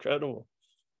just incredible.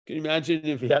 Can you imagine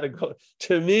if you had to go?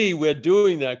 To me, we're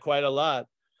doing that quite a lot,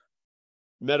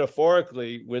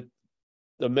 metaphorically, with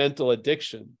the mental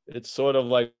addiction. It's sort of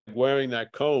like wearing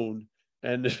that cone,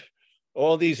 and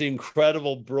all these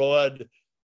incredible broad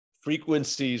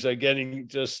frequencies are getting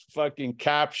just fucking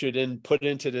captured and put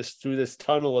into this through this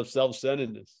tunnel of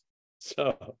self-centeredness.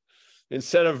 So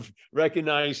instead of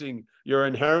recognizing you're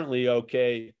inherently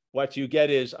okay, what you get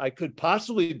is, I could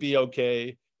possibly be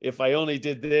okay if I only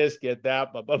did this, get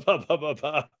that, blah, blah, blah, blah, blah,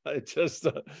 blah. It just,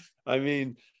 I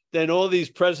mean, then all these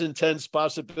present tense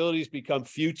possibilities become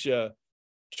future,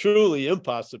 truly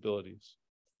impossibilities,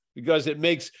 because it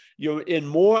makes you in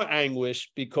more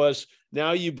anguish because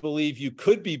now you believe you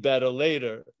could be better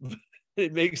later.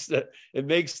 It makes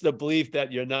the belief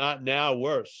that you're not now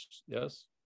worse. Yes.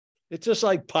 It just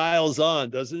like piles on,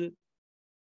 doesn't it?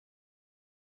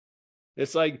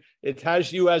 It's like it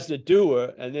has you as the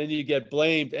doer, and then you get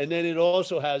blamed, and then it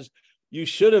also has you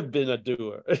should have been a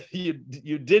doer. You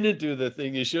didn't do the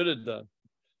thing you should have done.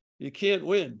 You can't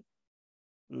win.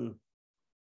 Mm.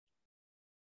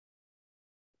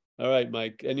 All right,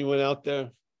 Mike. Anyone out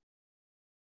there?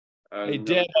 Hey, No.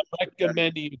 Dan, I'm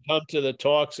recommending you come to the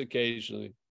talks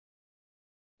occasionally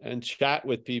and chat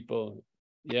with people.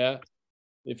 Yeah.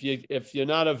 If you're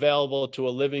not available to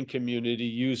a living community,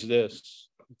 use this.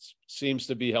 It seems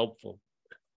to be helpful.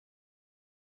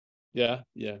 Yeah,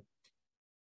 yeah.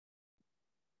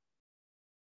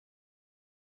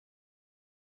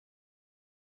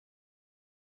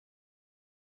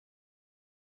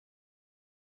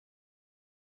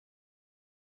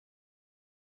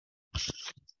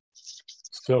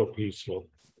 So peaceful.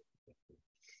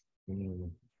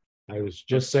 I was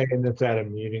just saying this at a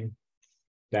meeting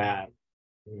that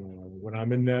when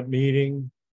I'm in that meeting,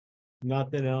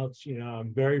 nothing else,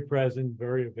 I'm very present,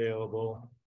 very available,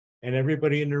 and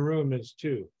everybody in the room is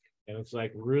too. And it's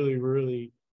like really,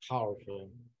 really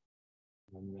powerful.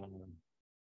 And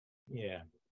yeah,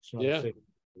 so I'm Yeah. saying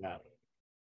that.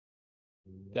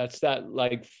 That's that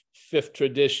like fifth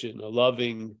tradition, a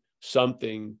loving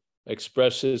something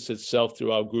expresses itself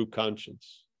through our group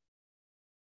conscience.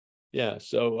 Yeah,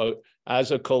 so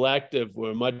as a collective,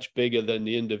 we're much bigger than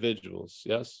the individuals.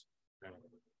 Yes,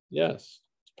 yes,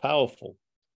 it's powerful,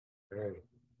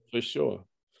 for sure.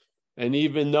 And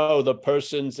even though the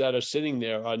persons that are sitting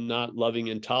there are not loving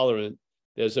and tolerant,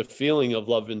 there's a feeling of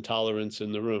love and tolerance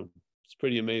in the room. It's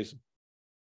pretty amazing.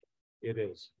 It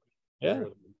is. Yeah,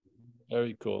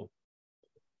 very cool.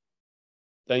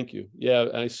 Thank you. Yeah,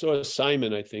 I saw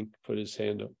Simon, I think, put his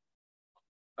hand up.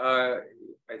 I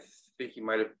think he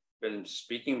might have been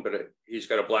speaking, but he's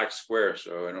got a black square,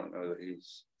 so I don't know that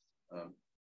he's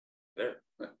there.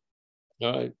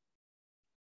 All right.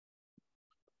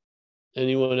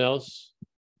 Anyone else?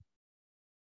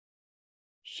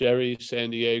 Sherry,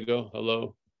 San Diego,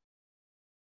 hello.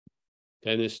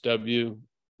 Dennis W,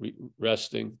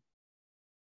 resting.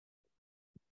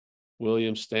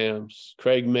 William Stamps,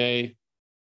 Craig May.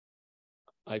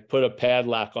 I put a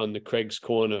padlock on the Craig's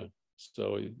corner,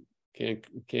 so he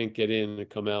can't get in and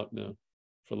come out now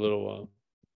for a little while.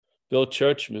 Bill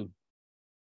Churchman,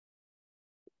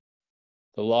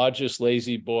 the largest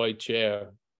lazy boy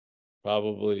chair,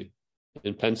 probably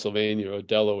in Pennsylvania or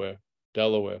Delaware.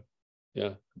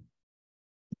 Yeah.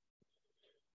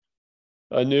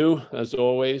 Anu, as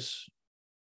always.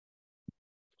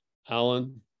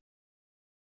 Alan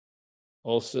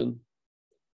Olson.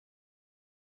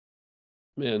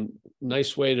 Man,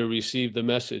 nice way to receive the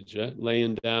message,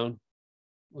 laying down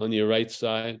on your right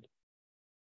side.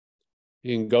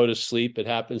 You can go to sleep. It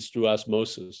happens through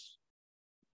osmosis.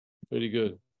 Pretty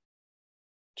good.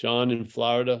 John in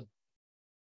Florida.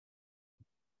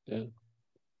 Yeah.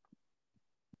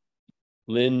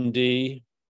 Lynn D.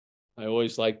 I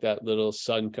always like that little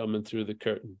sun coming through the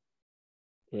curtain.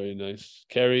 Very nice.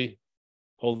 Kerry,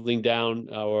 holding down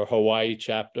our Hawaii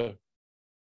chapter.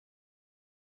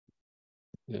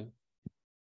 Yeah.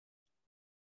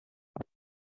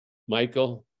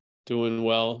 Michael, doing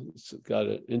well. It's got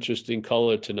an interesting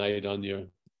color tonight on your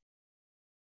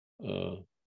in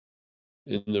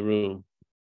the room.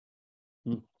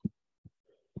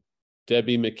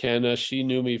 Debbie McKenna, she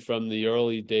knew me from the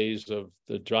early days of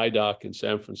the dry dock in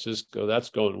San Francisco. That's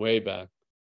going way back.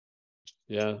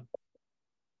 Yeah.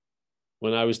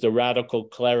 When I was the radical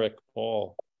cleric,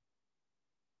 Paul.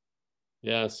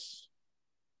 Yes.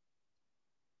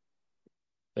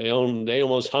 They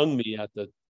almost hung me at the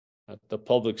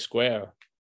public square.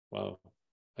 Wow.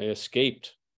 I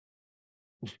escaped.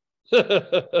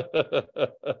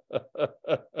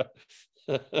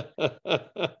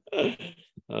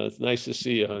 It's nice to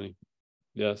see you, honey.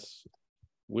 Yes.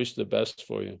 Wish the best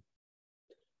for you.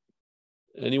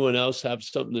 Anyone else have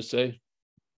something to say?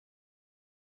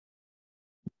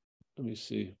 Let me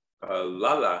see.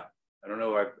 Lala. I don't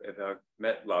know if I've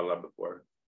met Lala before.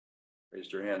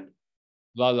 Raised her hand.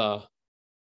 Lala.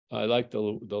 I like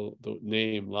the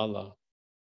name, Lala.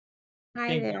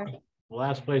 Hi there. The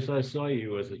last place I saw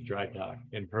you was at Dry Dock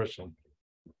in person.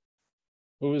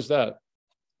 Who was that?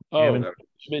 Ham Oh, and-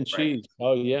 Mint Cheese.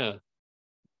 Oh, yeah.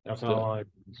 That's all I,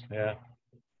 yeah.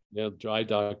 Yeah, dry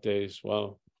dock days.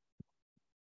 Wow.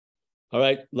 All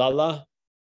right, Lala.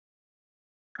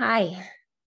 Hi.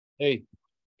 Hey,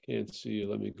 can't see you.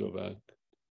 Let me go back.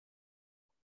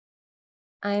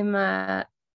 I'm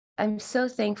so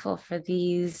thankful for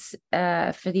these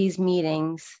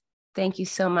meetings. Thank you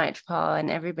so much, Paul, and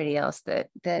everybody else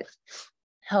that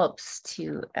helps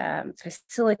to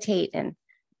facilitate and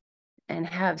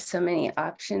have so many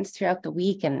options throughout the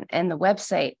week, and the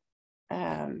website.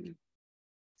 I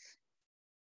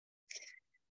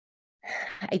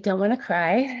don't want to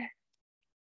cry.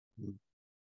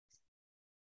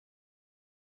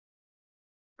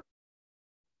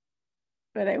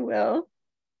 But I will.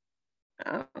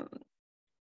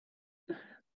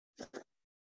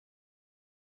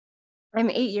 I'm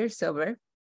 8 years sober,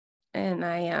 and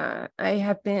I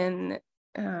have been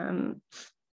coming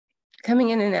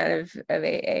in and out of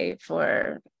AA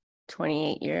for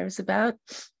 28 years about.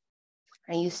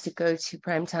 I used to go to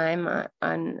prime time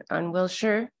on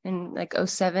Wilshire in like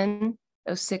 07,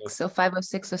 06, 05,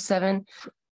 06, 07.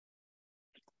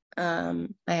 I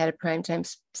had a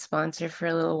primetime sponsor for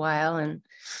a little while, and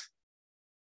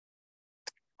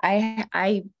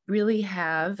I really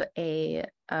have a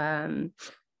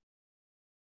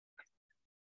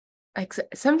like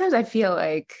sometimes I feel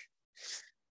like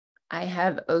I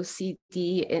have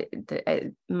OCD.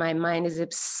 My mind is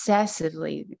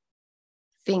obsessively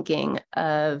thinking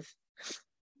of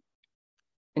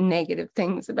negative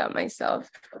things about myself.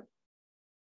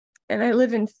 And I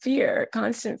live in fear,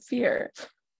 constant fear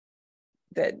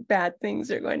that bad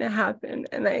things are going to happen.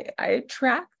 And I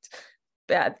attract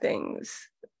bad things,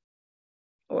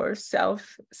 or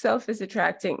self is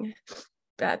attracting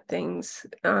bad things.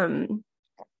 And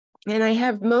I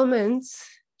have moments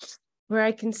where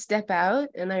I can step out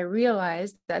and I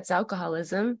realize that's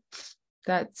alcoholism.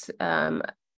 That's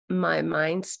my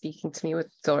mind speaking to me with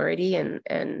authority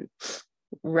and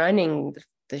running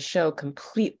the show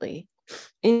completely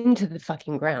into the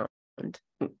fucking ground,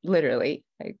 literally.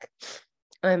 Like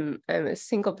I'm a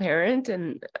single parent,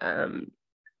 and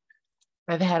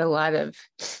I've had a lot of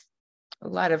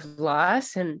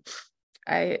loss, and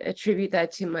I attribute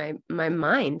that to my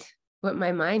mind, what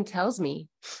my mind tells me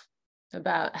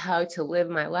about how to live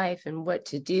my life and what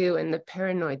to do, and the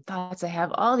paranoid thoughts I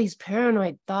have, all these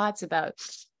paranoid thoughts about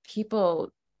people.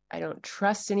 I don't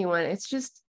trust anyone. It's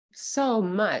just so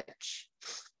much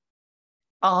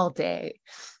all day.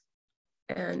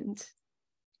 And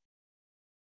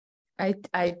I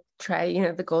try,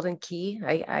 the golden key.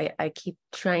 I keep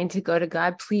trying to go to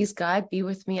God. Please, God, be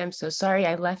with me. I'm so sorry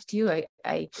I left you.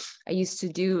 I used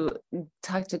to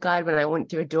talk to God when I went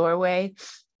through a doorway,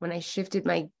 when I shifted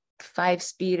my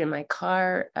 5-speed in my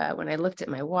car, when I looked at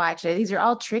my watch. These are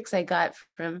all tricks I got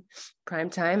from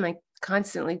Prime Time. I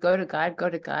constantly go to God.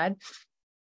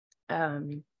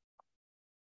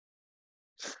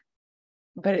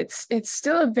 But it's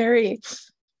still a very,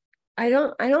 I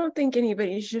don't think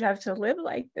anybody should have to live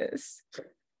like this.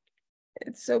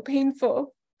 It's so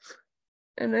painful.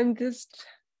 And I'm just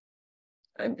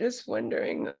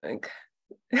wondering, like,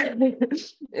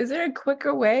 is there a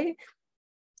quicker way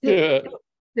to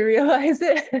realize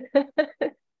it?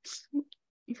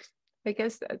 I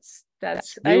guess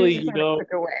that's really, a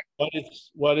quicker way.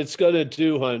 what it's gonna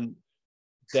do, hon,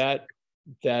 that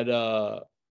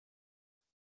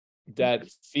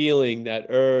feeling, that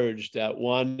urge, that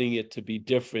wanting it to be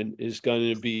different is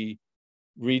going to be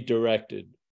redirected.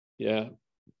 Yeah,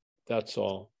 that's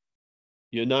all.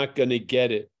 You're not going to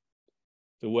get it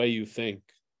the way you think,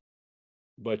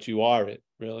 but you are it,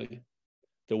 really,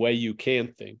 the way you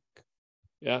can think.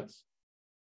 Yes.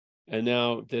 And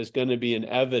now there's going to be an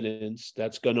evidence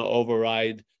that's going to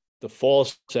override the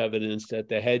false evidence that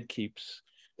the head keeps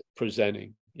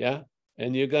presenting. Yeah.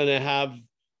 And you're going to have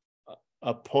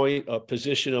a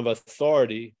position of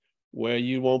authority where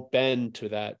you won't bend to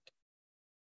that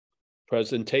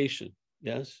presentation.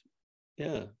 Yes.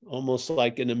 Yeah. Almost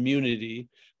like an immunity,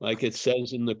 like it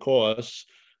says in the Course,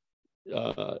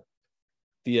 the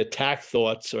attack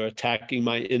thoughts are attacking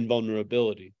my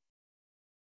invulnerability.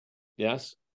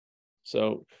 Yes.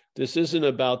 So this isn't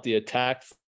about the attack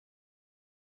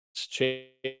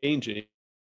changing.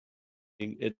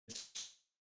 It's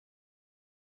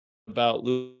about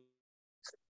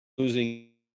losing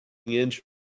interest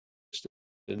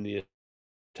in the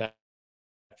attack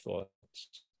thoughts.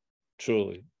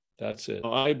 Truly, that's it.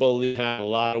 I believe in a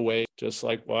lot of ways, just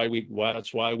like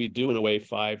that's why we do in a way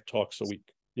 5 talks a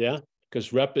week. Yeah,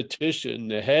 because repetition,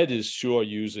 the head is sure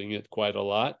using it quite a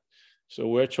lot. So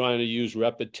we're trying to use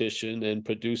repetition and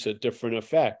produce a different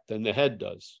effect than the head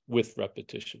does with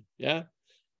repetition. Yeah.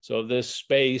 So this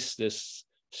space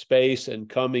and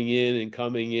coming in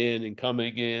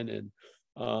and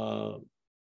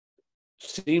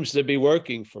seems to be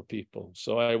working for people.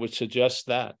 So I would suggest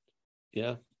that.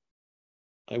 Yeah,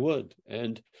 I would.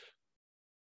 And,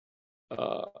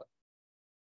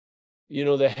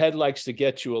 the head likes to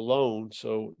get you alone.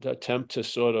 So the attempt to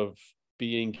sort of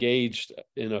be engaged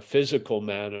in a physical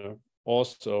manner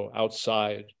also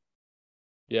outside.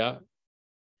 Yeah.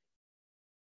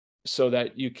 So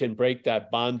that you can break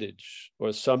that bondage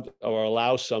or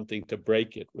allow something to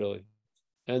break it, really.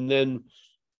 And then,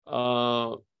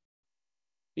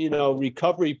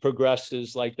 recovery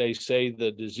progresses like they say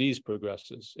the disease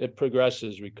progresses. It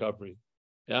progresses recovery.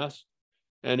 Yes.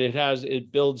 And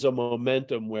it builds a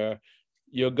momentum where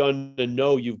you're going to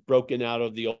know you've broken out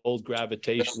of the old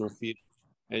gravitational field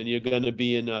and you're going to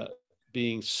be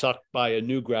being sucked by a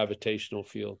new gravitational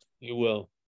field. You will.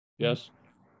 Yes.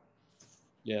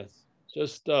 Yes.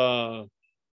 Just don't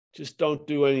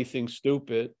do anything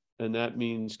stupid. And that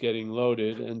means getting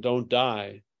loaded, and don't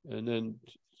die, and then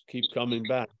keep coming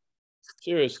back.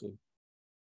 Seriously.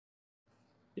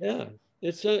 Yeah.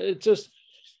 It's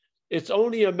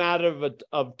only a matter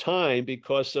of time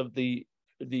because of the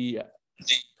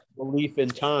belief in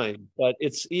time, but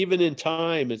it's even in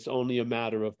time, it's only a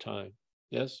matter of time.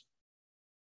 Yes.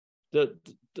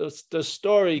 The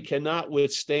story cannot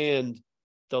withstand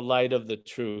the light of the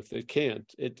truth. It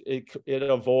can't. It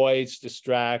avoids,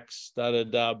 distracts,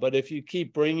 But if you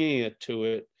keep bringing it to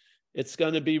it, it's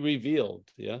going to be revealed.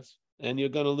 Yes. And you're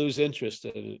going to lose interest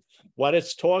in it. What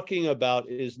it's talking about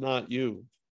is not you.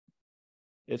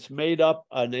 It's made up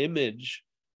an image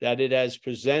that it has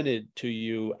presented to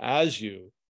you as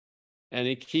you. And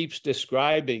it keeps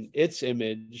describing its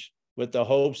image with the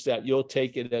hopes that you'll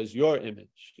take it as your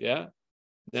image. Yeah.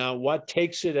 Now, what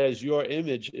takes it as your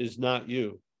image is not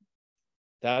you.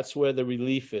 That's where the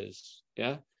relief is.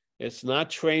 Yeah. It's not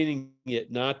training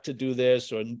it not to do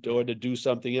this or to do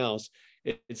something else.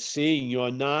 It's seeing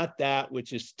you're not that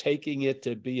which is taking it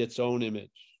to be its own image.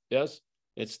 Yes.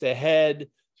 It's the head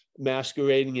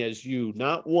masquerading as you,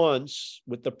 not once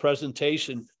with the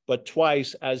presentation, but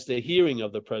twice as the hearing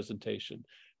of the presentation.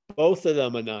 Both of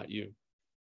them are not you.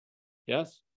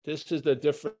 Yes. This is the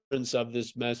difference of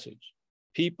this message.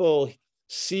 People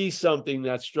see something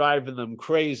that's driving them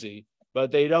crazy,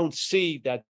 but they don't see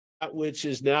that which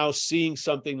is now seeing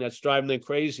something that's driving them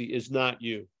crazy is not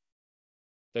you.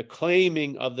 The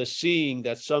claiming of the seeing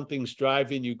that something's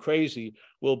driving you crazy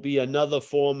will be another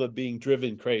form of being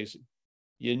driven crazy.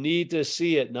 You need to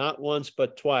see it not once,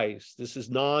 but twice. This is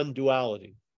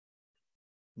non-duality,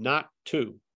 not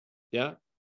two. Yeah,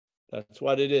 that's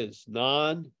what it is.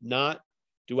 Not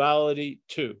duality,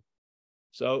 two.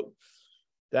 So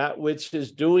that which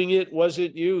is doing it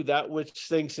wasn't you. That which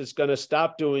thinks it's going to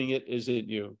stop doing it isn't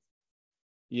you.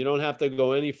 You don't have to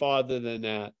go any farther than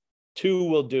that. Two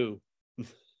will do.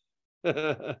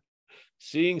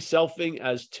 Seeing selfing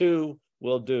as two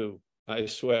will do, I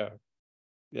swear.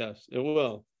 Yes, it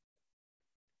will.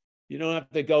 You don't have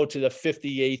to go to the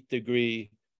 58th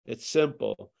degree. It's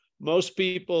simple. Most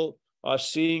people are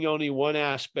seeing only one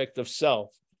aspect of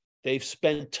self. They've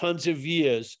spent tons of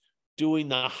years doing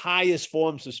the highest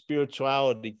forms of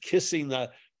spirituality, kissing the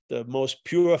most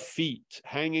pure feet,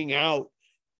 hanging out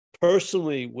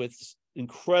personally with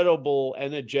incredible,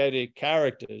 energetic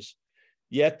characters.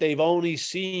 Yet they've only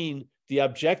seen the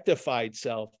objectified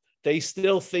self. They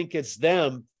still think it's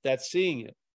them that's seeing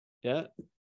it. Yeah.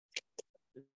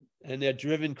 And they're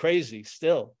driven crazy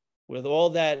still. With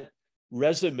all that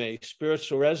resume,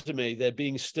 spiritual resume, they're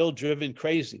being still driven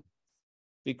crazy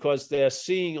because they're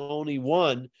seeing only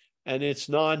one, and it's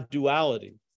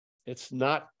non-duality. It's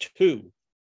not two.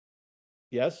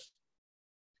 Yes?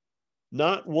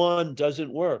 Not one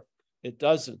doesn't work. It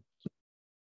doesn't.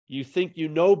 You think you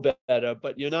know better,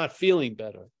 but you're not feeling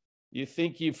better. You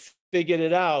think you've figured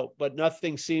it out, but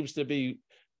nothing seems to be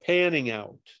panning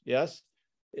out. Yes?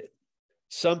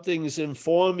 Something's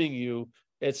informing you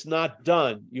it's not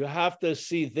done. You have to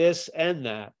see this and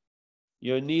that.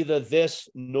 You're neither this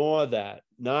nor that.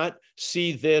 Not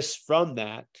see this from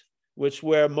that, which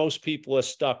where most people are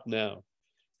stuck now.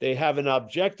 They have an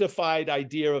objectified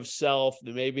idea of self,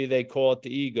 maybe they call it the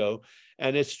ego,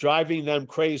 and it's driving them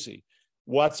crazy.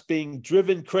 What's being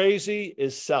driven crazy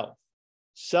is self.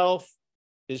 Self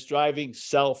is driving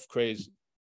self crazy.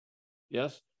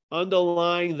 Yes?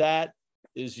 Underlying that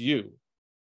is you.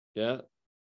 Yeah?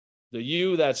 The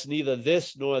you that's neither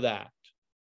this nor that.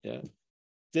 Yeah?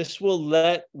 This will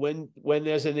let, when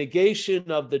there's a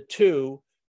negation of the two,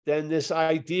 then this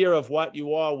idea of what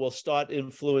you are will start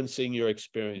influencing your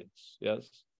experience. Yes?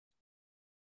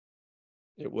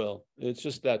 It will. It's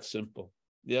just that simple.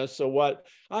 Yeah. So what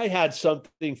I had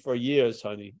something for years,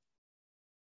 honey,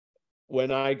 when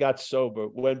I got sober.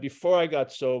 Before I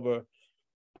got sober,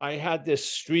 I had this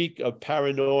streak of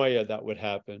paranoia that would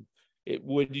happen. It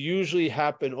would usually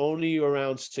happen only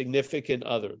around significant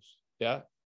others. Yeah.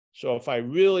 So if I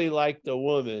really liked a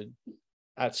woman,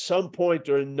 at some point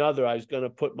or another, I was going to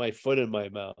put my foot in my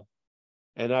mouth.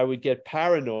 And I would get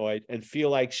paranoid and feel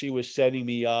like she was setting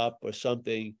me up or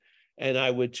something. And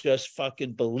I would just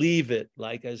fucking believe it,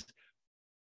 like as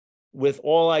with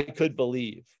all I could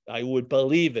believe. I would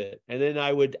believe it. And then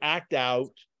I would act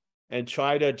out and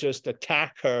try to just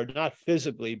attack her, not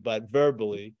physically, but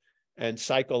verbally and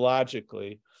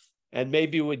psychologically. And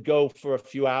maybe it would go for a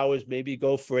few hours, maybe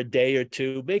go for a day or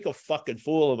two, make a fucking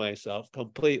fool of myself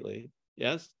completely.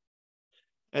 Yes.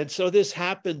 And so this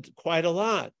happened quite a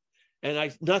lot.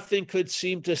 And nothing could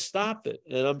seem to stop it.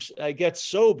 And I get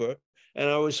sober, and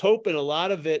I was hoping a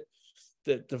lot of it,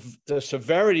 the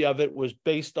severity of it was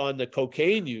based on the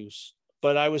cocaine use,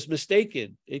 but I was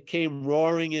mistaken. It came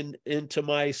roaring into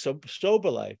my sober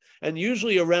life, and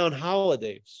usually around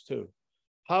holidays too.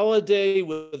 Holiday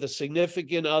with a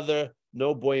significant other,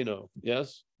 no bueno.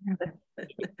 Yes.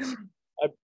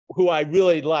 Who I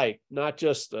really like, not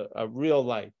just a real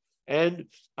like. And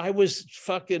I was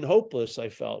fucking hopeless, I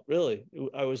felt, really.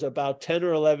 I was about 10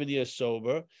 or 11 years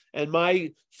sober. And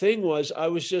my thing was, I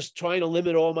was just trying to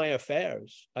limit all my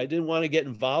affairs. I didn't want to get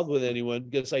involved with anyone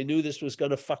because I knew this was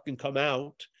going to fucking come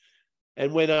out.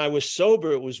 And when I was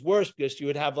sober, it was worse because you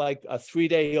would have like a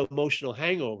 3-day emotional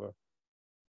hangover.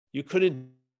 You couldn't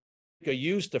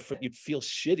use you'd feel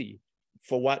shitty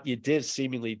for what you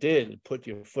seemingly did, and put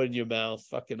your foot in your mouth,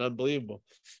 fucking unbelievable.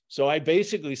 So I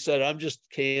basically said, I'm just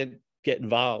can't get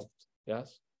involved.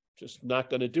 Yes, just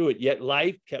not going to do it. Yet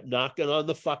life kept knocking on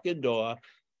the fucking door,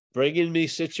 bringing me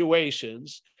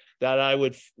situations that I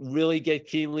would really get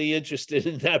keenly interested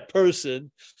in that person.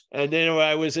 And then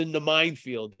I was in the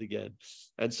minefield again.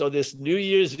 And so this New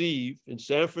Year's Eve in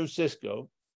San Francisco,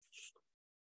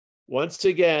 once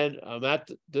again, I'm at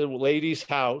the lady's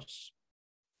house.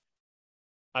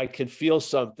 I can feel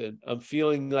something. I'm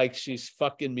feeling like she's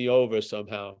fucking me over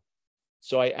somehow.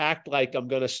 So I act like I'm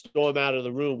going to storm out of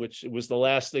the room, which was the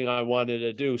last thing I wanted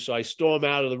to do. So I storm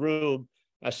out of the room.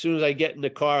 As soon as I get in the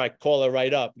car, I call her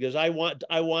right up because I want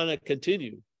to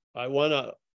continue. I want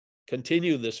to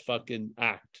continue this fucking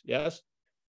act. Yes.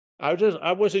 I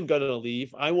wasn't going to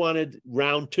leave. I wanted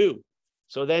round 2.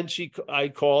 So then I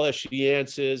call her, she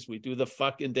answers, we do the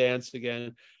fucking dance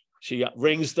again. She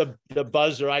rings the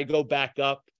buzzer, I go back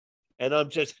up, and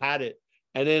I'm just had it.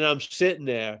 And then I'm sitting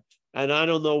there, and I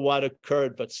don't know what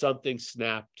occurred, but something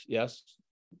snapped, yes?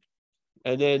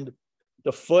 And then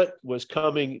the foot was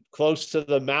coming close to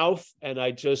the mouth, and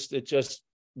it just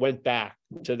went back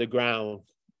to the ground.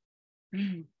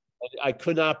 I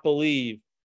could not believe.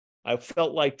 I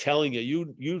felt like telling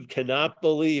you cannot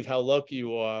believe how lucky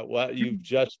you are, what you've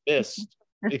just missed,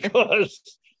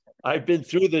 because I've been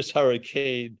through this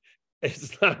hurricane.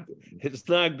 It's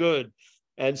not good.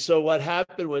 And so what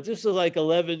happened was, this is like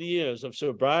 11 years of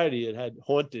sobriety. It had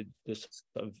haunted this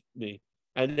of me.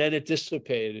 And then it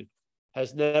dissipated,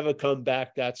 has never come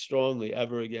back that strongly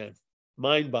ever again.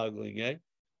 Mind-boggling, eh?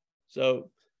 So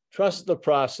trust the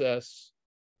process.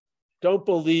 Don't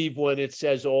believe when it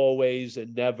says always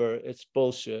and never. It's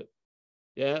bullshit.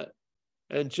 Yeah.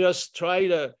 And just try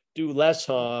to do less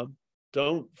harm.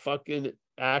 Don't fucking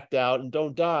act out and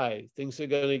don't die. Things are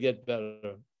going to get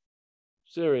better.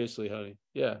 Seriously, honey.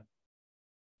 Yeah.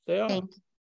 They are.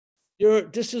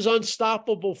 This is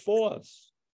unstoppable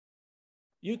force.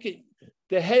 The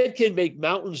head can make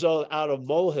mountains out of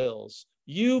molehills.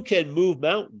 You can move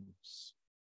mountains.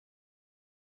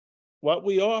 What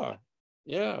we are.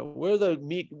 Yeah,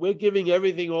 we're giving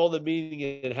everything all the meaning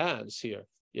it has here.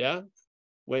 Yeah.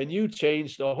 When you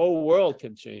change, the whole world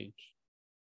can change.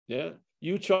 Yeah.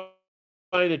 You trying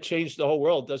to change the whole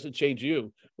world doesn't change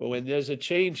you. But when there's a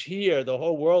change here, the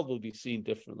whole world will be seen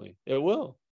differently. It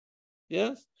will.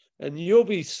 Yes. And you'll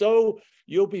be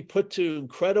put to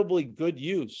incredibly good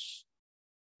use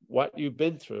what you've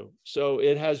been through. So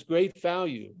it has great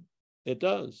value. It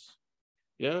does.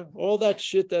 Yeah. All that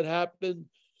shit that happened.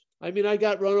 I mean, I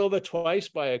got run over twice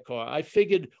by a car. I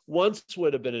figured once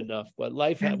would have been enough, but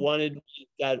life had wanted me,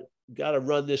 got to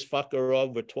run this fucker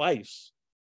over twice.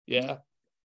 Yeah,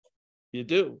 you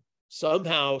do.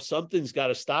 Somehow, something's got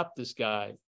to stop this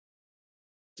guy.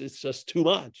 It's just too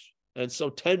much. And so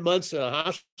 10 months in a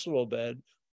hospital bed,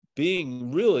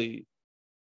 being really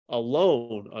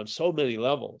alone on so many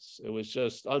levels, it was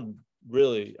just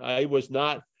really, I was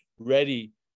not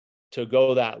ready to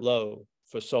go that low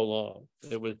for so long.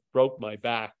 It broke my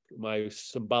back, my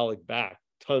symbolic back,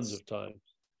 tons of times.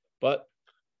 But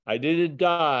I didn't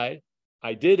die.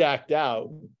 I did act out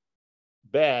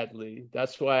badly.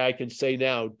 That's why I can say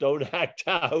now, don't act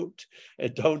out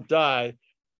and don't die,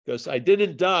 because I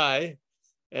didn't die.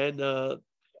 And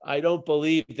I don't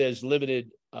believe there's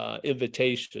limited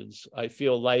invitations. I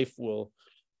feel life will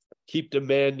keep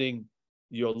demanding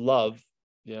your love,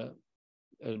 yeah,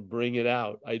 and bring it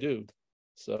out. I do.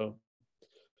 So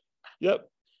yep.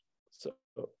 So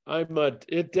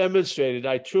it demonstrated,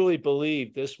 I truly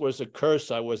believe this was a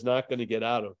curse I was not going to get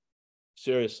out of.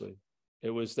 Seriously.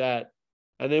 It was that.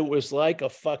 And it was like a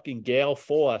fucking gale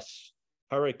force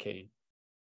hurricane.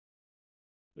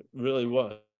 It really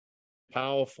was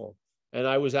powerful. And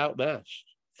I was outmatched.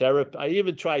 I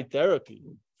even tried therapy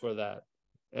for that.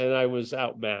 And I was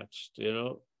outmatched, you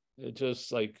know. It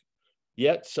just like,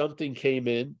 yet something came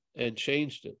in and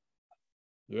changed it.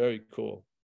 Very cool.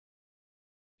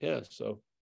 Yeah, so.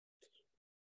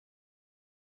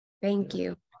 Thank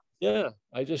you. Yeah,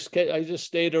 I just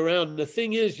stayed around. The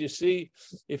thing is, you see,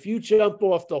 if you jump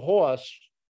off the horse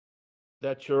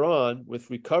that you're on with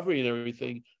recovery and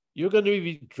everything, you're going to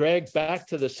be dragged back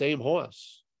to the same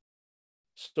horse.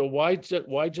 So why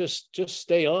just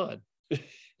stay on?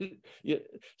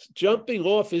 jumping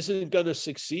off isn't going to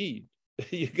succeed.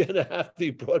 You're going to have to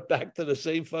be brought back to the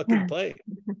same fucking place.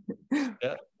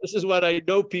 Yeah. This is what I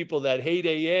know, people that hate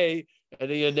AA, and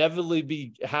they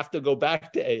inevitably have to go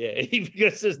back to AA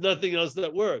because there's nothing else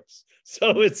that works.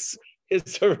 So it's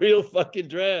a real fucking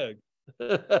drag.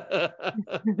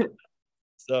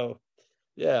 So,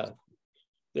 yeah,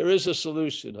 there is a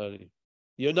solution, honey.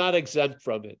 You're not exempt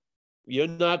from it. You're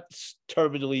not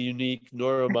terminally unique,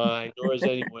 nor am I, nor is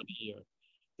anyone here.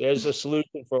 There's a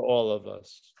solution for all of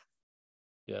us.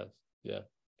 Yes, yeah.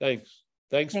 Thanks.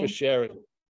 Thanks for sharing.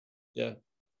 Yeah.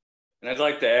 And I'd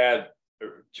like to add,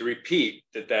 to repeat,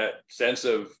 that sense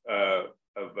of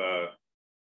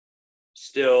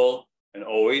still and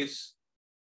always,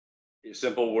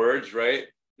 simple words, right?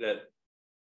 That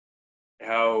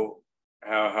how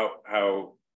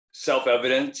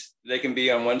self-evident they can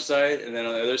be on one side, and then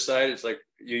on the other side, it's like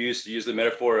you used to use the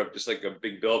metaphor of just like a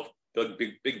big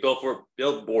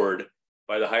billboard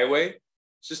by the highway.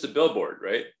 It's just a billboard,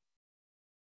 right?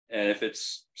 And if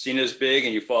it's seen as big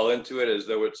and you fall into it as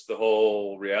though it's the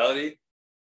whole reality,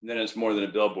 then it's more than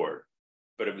a billboard.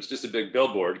 But if it's just a big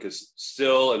billboard, because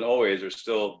still and always are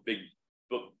still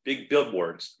big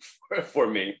billboards for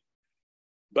me,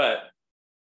 but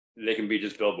they can be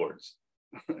just billboards.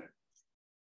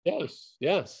 Yes,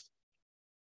 yes.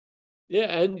 Yeah,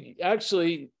 and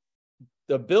actually,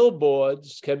 the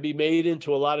billboards can be made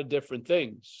into a lot of different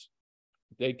things.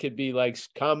 They could be like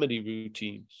comedy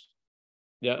routines.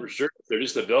 Yeah, For sure. If they're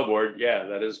just a billboard, yeah,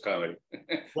 that is comedy.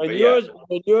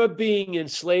 when you're being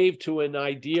enslaved to an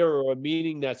idea or a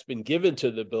meaning that's been given to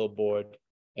the billboard,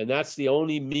 and that's the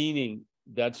only meaning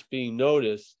that's being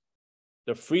noticed,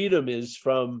 the freedom is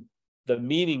from the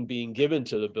meaning being given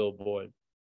to the billboard.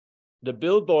 The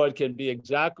billboard can be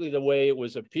exactly the way it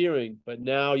was appearing, but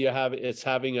now it's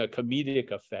having a comedic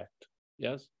effect.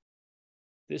 Yes,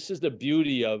 this is the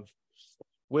beauty of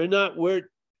we're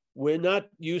not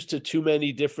used to too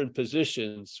many different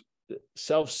positions.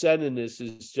 Self-centeredness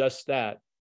is just that,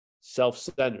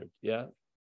 self-centered. Yeah,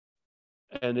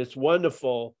 and it's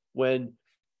wonderful when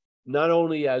not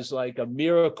only as like a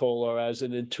miracle or as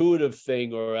an intuitive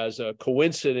thing or as a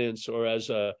coincidence or as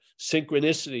a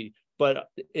synchronicity, but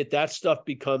that stuff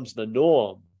becomes the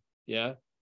norm. Yeah,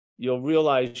 you'll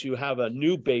realize you have a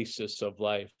new basis of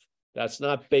life that's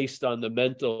not based on the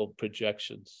mental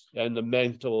projections and the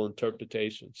mental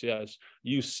interpretations. Yes,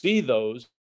 you see those,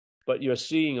 but you're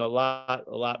seeing a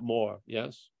lot more.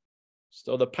 Yes,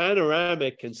 so the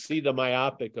panoramic can see the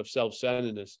myopic of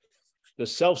self-centeredness. The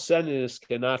self-centeredness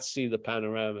cannot see the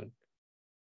panoramic.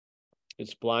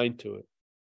 It's blind to it.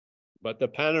 But the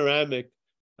panoramic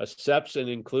accepts and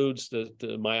includes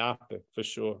the myopic for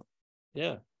sure.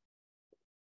 Yeah.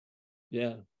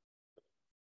 Yeah.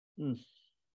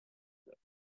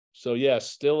 So yes,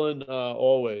 still and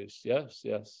always. Yes,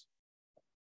 yes.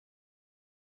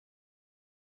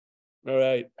 All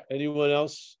right. Anyone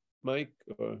else, Mike?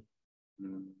 Or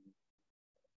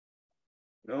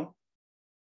no?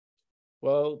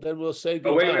 Well, then we'll say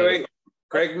goodbye. Oh, wait.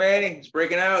 Craig May, he's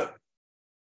breaking out.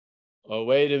 Oh,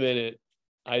 wait a minute.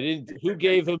 I didn't. Who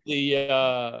gave him the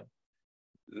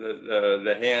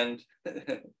hand,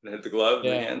 the glove,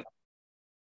 yeah. the hand?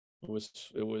 It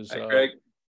was Hi, Craig.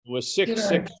 It was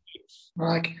 6 weeks.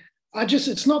 Mike,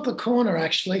 it's not the corner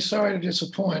actually. Sorry to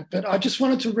disappoint, but I just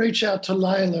wanted to reach out to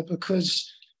Layla because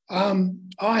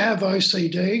I have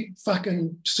OCD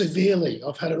fucking severely.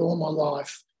 I've had it all my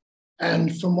life.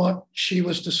 And from what she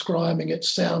was describing, it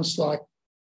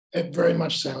very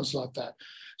much sounds like that.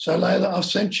 So Layla, I've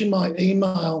sent you my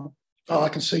email. Oh, I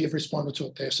can see you've responded to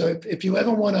it there. So if you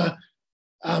ever want to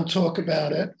talk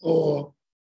about it, or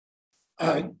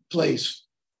please,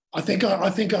 I think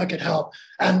I could help,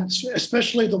 and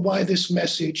especially the way this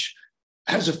message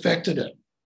has affected it.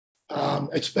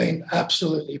 It's been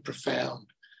absolutely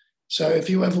profound. So if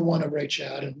you ever want to reach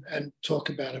out and talk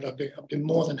about it, I'd be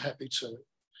more than happy to.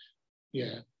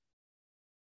 Yeah.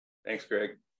 Thanks,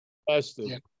 Greg.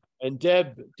 Yeah. And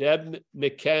Deb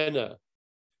McKenna.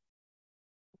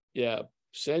 Yeah.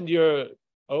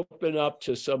 Open up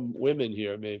to some women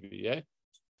here, maybe. Yeah.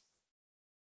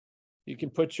 You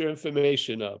can put your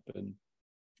information up and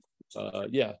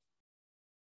yeah.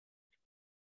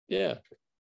 Yeah.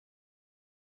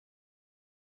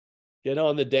 Get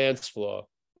on the dance floor.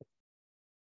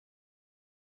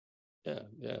 Yeah,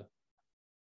 yeah.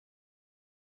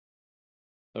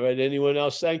 All right. Anyone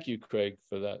else? Thank you, Craig,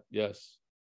 for that. Yes.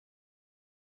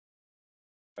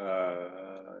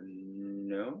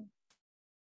 No.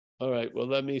 All right. Well,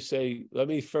 let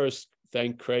me first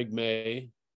thank Craig May.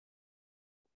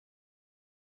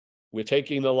 We're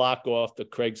taking the lock off the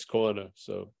Craig's Corner.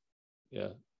 So,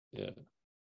 yeah. Yeah.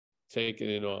 Taking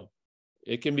it off.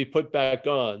 It can be put back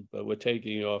on, but we're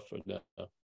taking it off for now.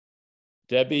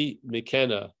 Debbie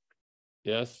McKenna.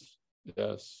 Yes.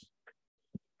 Yes.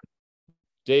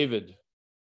 David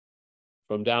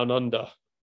from down under.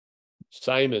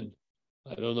 Simon.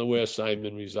 I don't know where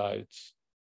Simon resides.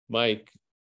 Mike,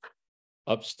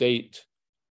 upstate.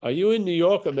 Are you in New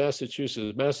York or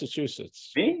Massachusetts?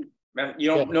 Massachusetts. Me? You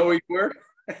don't know where you were?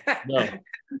 No.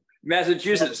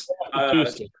 Massachusetts.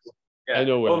 Massachusetts. Yeah. I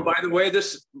know where. Oh, and by the way,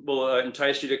 this will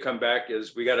entice you to come back.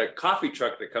 Is we got a coffee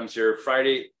truck that comes here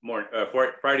Friday morning,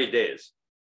 Friday days,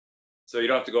 so you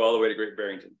don't have to go all the way to Great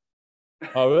Barrington.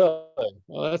 Oh, really?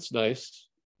 Well, that's nice.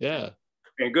 Yeah.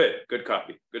 And good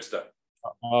coffee, good stuff.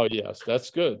 Oh, yes,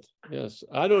 that's good. Yes,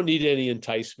 I don't need any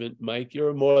enticement, Mike.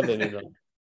 You're more than enough.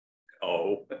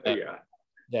 Oh, yeah.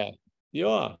 Yeah, you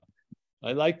are.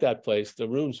 I like that place. The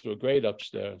rooms were great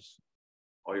upstairs.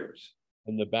 All yours.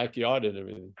 And the backyard and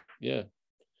everything. Yeah.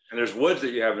 And there's woods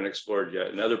that you haven't explored yet,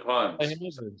 and other ponds. I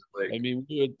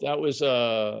mean, that was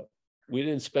we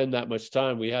didn't spend that much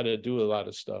time. We had to do a lot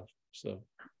of stuff. So,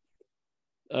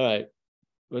 all right,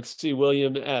 let's see,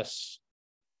 William S.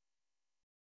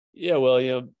 Yeah,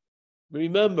 William.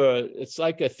 Remember, it's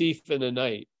like a thief in the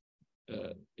night.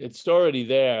 It's already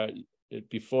there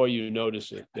before you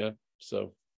notice it. Yeah.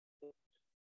 So.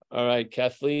 All right,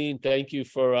 Kathleen, thank you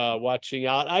for watching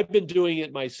out. I've been doing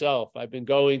it myself. I've been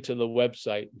going to the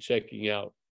website and checking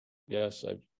out. Yes,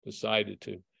 I've decided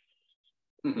to.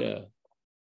 Yeah.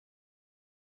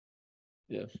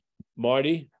 Yeah.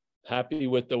 Marty, happy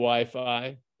with the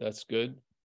Wi-Fi. That's good.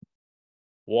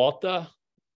 Walter,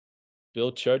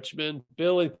 Bill Churchman,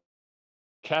 Bill and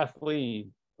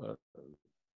Kathleen. A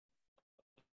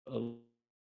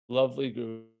lovely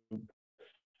group.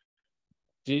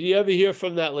 Did you ever hear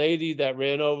from that lady that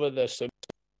ran over the cement?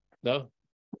 No?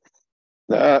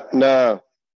 No.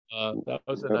 That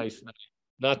was a nice night.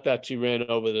 Not that she ran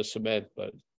over the cement,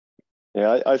 but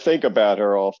Yeah, I think about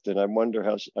her often. I wonder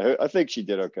how I think she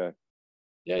did okay.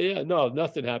 yeah. No,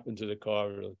 nothing happened to the car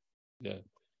really. Yeah.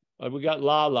 We got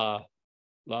Lala.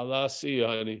 Lala, see you,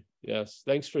 honey. Yes.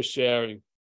 Thanks for sharing.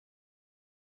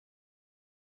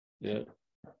 Yeah.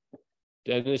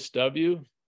 Dennis W.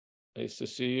 Nice to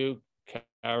see you.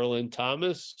 Carolyn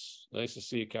Thomas. Nice to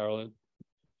see you, Carolyn.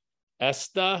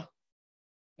 Esther.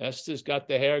 Esther's got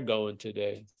the hair going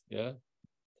today. Yeah.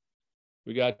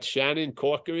 We got Shannon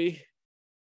Corkery.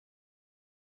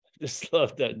 Just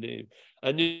love that name.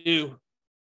 I'm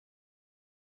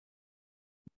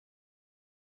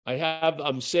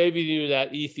saving you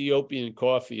that Ethiopian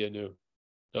coffee, Anu.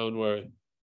 Don't worry.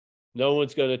 No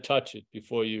one's going to touch it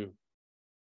before you.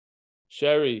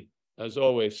 Sherry, as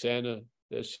always, Santa,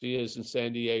 there she is in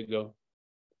San Diego.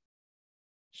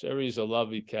 Sherry's a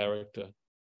lovely character.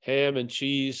 Ham and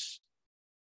cheese.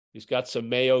 He's got some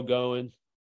mayo going.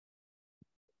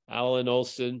 Alan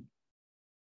Olson.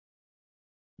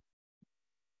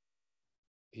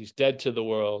 He's dead to the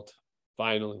world,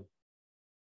 finally.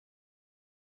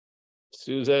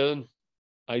 Suzanne.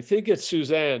 I think it's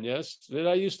Suzanne, yes? Did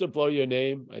I used to blow your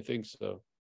name? I think so.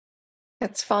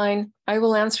 That's fine. I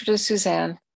will answer to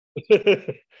Suzanne.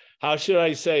 How should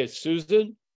I say it?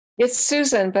 Susan? It's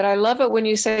Susan, but I love it when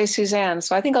you say Suzanne,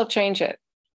 so I think I'll change it.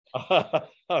 All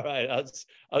right,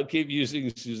 I'll keep using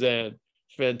Suzanne.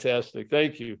 Fantastic.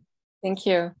 Thank you. Thank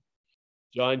you.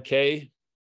 John K.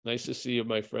 Nice to see you,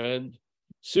 my friend.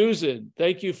 Susan,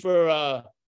 thank you for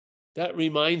that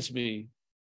reminds me.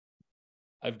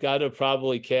 I've got to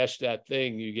probably cash that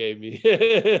thing you gave me.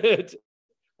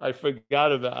 I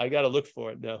forgot about it. I got to look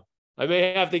for it now. I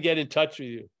may have to get in touch with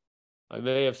you. I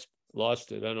may have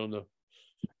lost it. I don't know.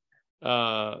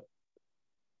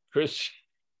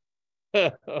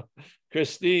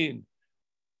 Christine,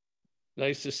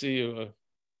 nice to see you.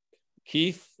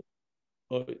 Keith,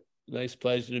 oh, nice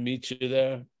pleasure to meet you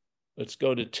there. Let's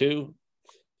go to 2.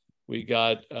 We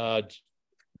got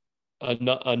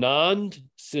Anand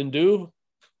Sindhu,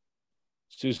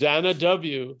 Susanna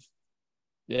W.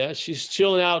 Yeah, she's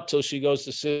chilling out till she goes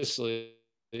to Sicily.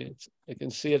 I can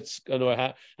see it's going to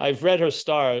happen. I've read her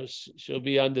stars. She'll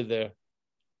be under there.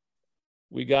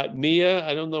 We got Mia.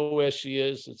 I don't know where she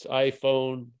is. It's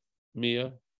iPhone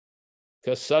Mia.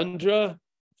 Cassandra,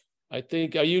 I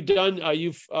think. Are you done? Are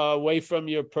you away from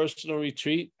your personal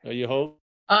retreat? Are you home?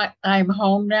 I'm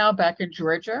home now, back in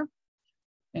Georgia.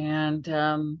 And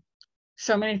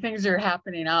so many things are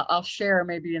happening. I'll share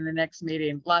maybe in the next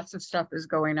meeting. Lots of stuff is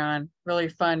going on. Really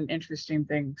fun, interesting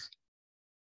things.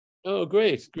 Oh,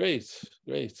 great.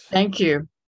 Thank you.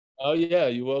 Oh, yeah,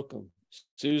 you're welcome.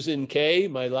 Susan K.,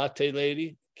 my latte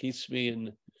lady, keeps me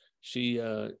in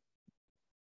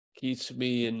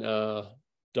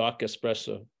dark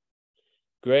espresso.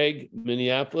 Greg,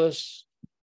 Minneapolis.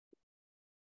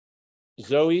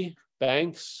 Zoe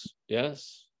Banks,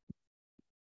 yes.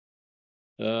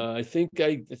 I think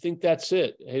that's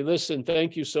it. Hey, listen,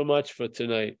 thank you so much for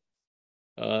tonight.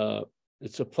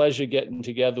 It's a pleasure getting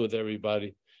together with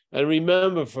everybody. And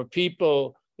remember, for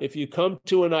people, if you come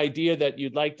to an idea that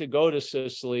you'd like to go to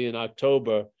Sicily in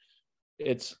October,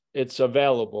 it's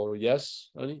available. Yes,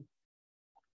 honey?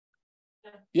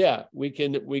 Yeah, we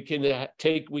can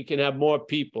have more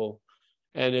people,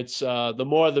 and it's the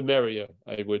more the merrier,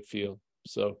 I would feel.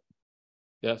 So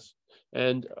yes,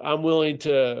 and I'm willing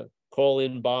to call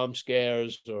in bomb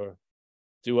scares or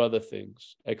do other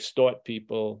things, extort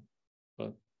people,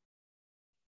 but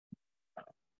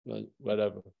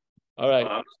whatever. All right.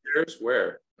 Bomb scares?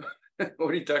 Where?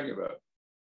 What are you talking about?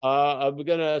 I'm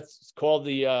gonna call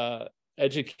the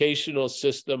educational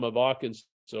system of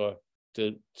Arkansas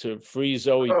to free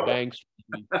Zoe Banks.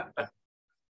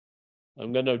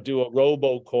 I'm gonna do a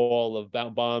robocall of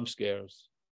bomb scares.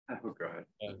 Oh God.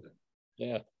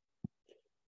 Yeah.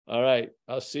 All right.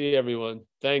 I'll see everyone.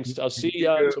 Thanks. I'll see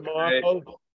you you. tomorrow.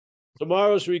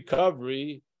 Tomorrow's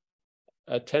recovery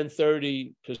at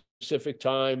 10:30 Pacific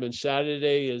time, and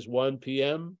Saturday is 1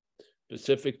 p.m.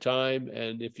 Pacific time.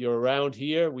 And if you're around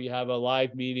here, we have a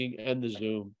live meeting and the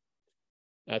Zoom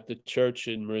at the church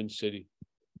in Marin City.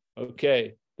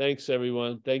 Okay. Thanks,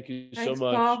 everyone. Thank you so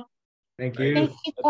much. Thank you. Thank you, Paul.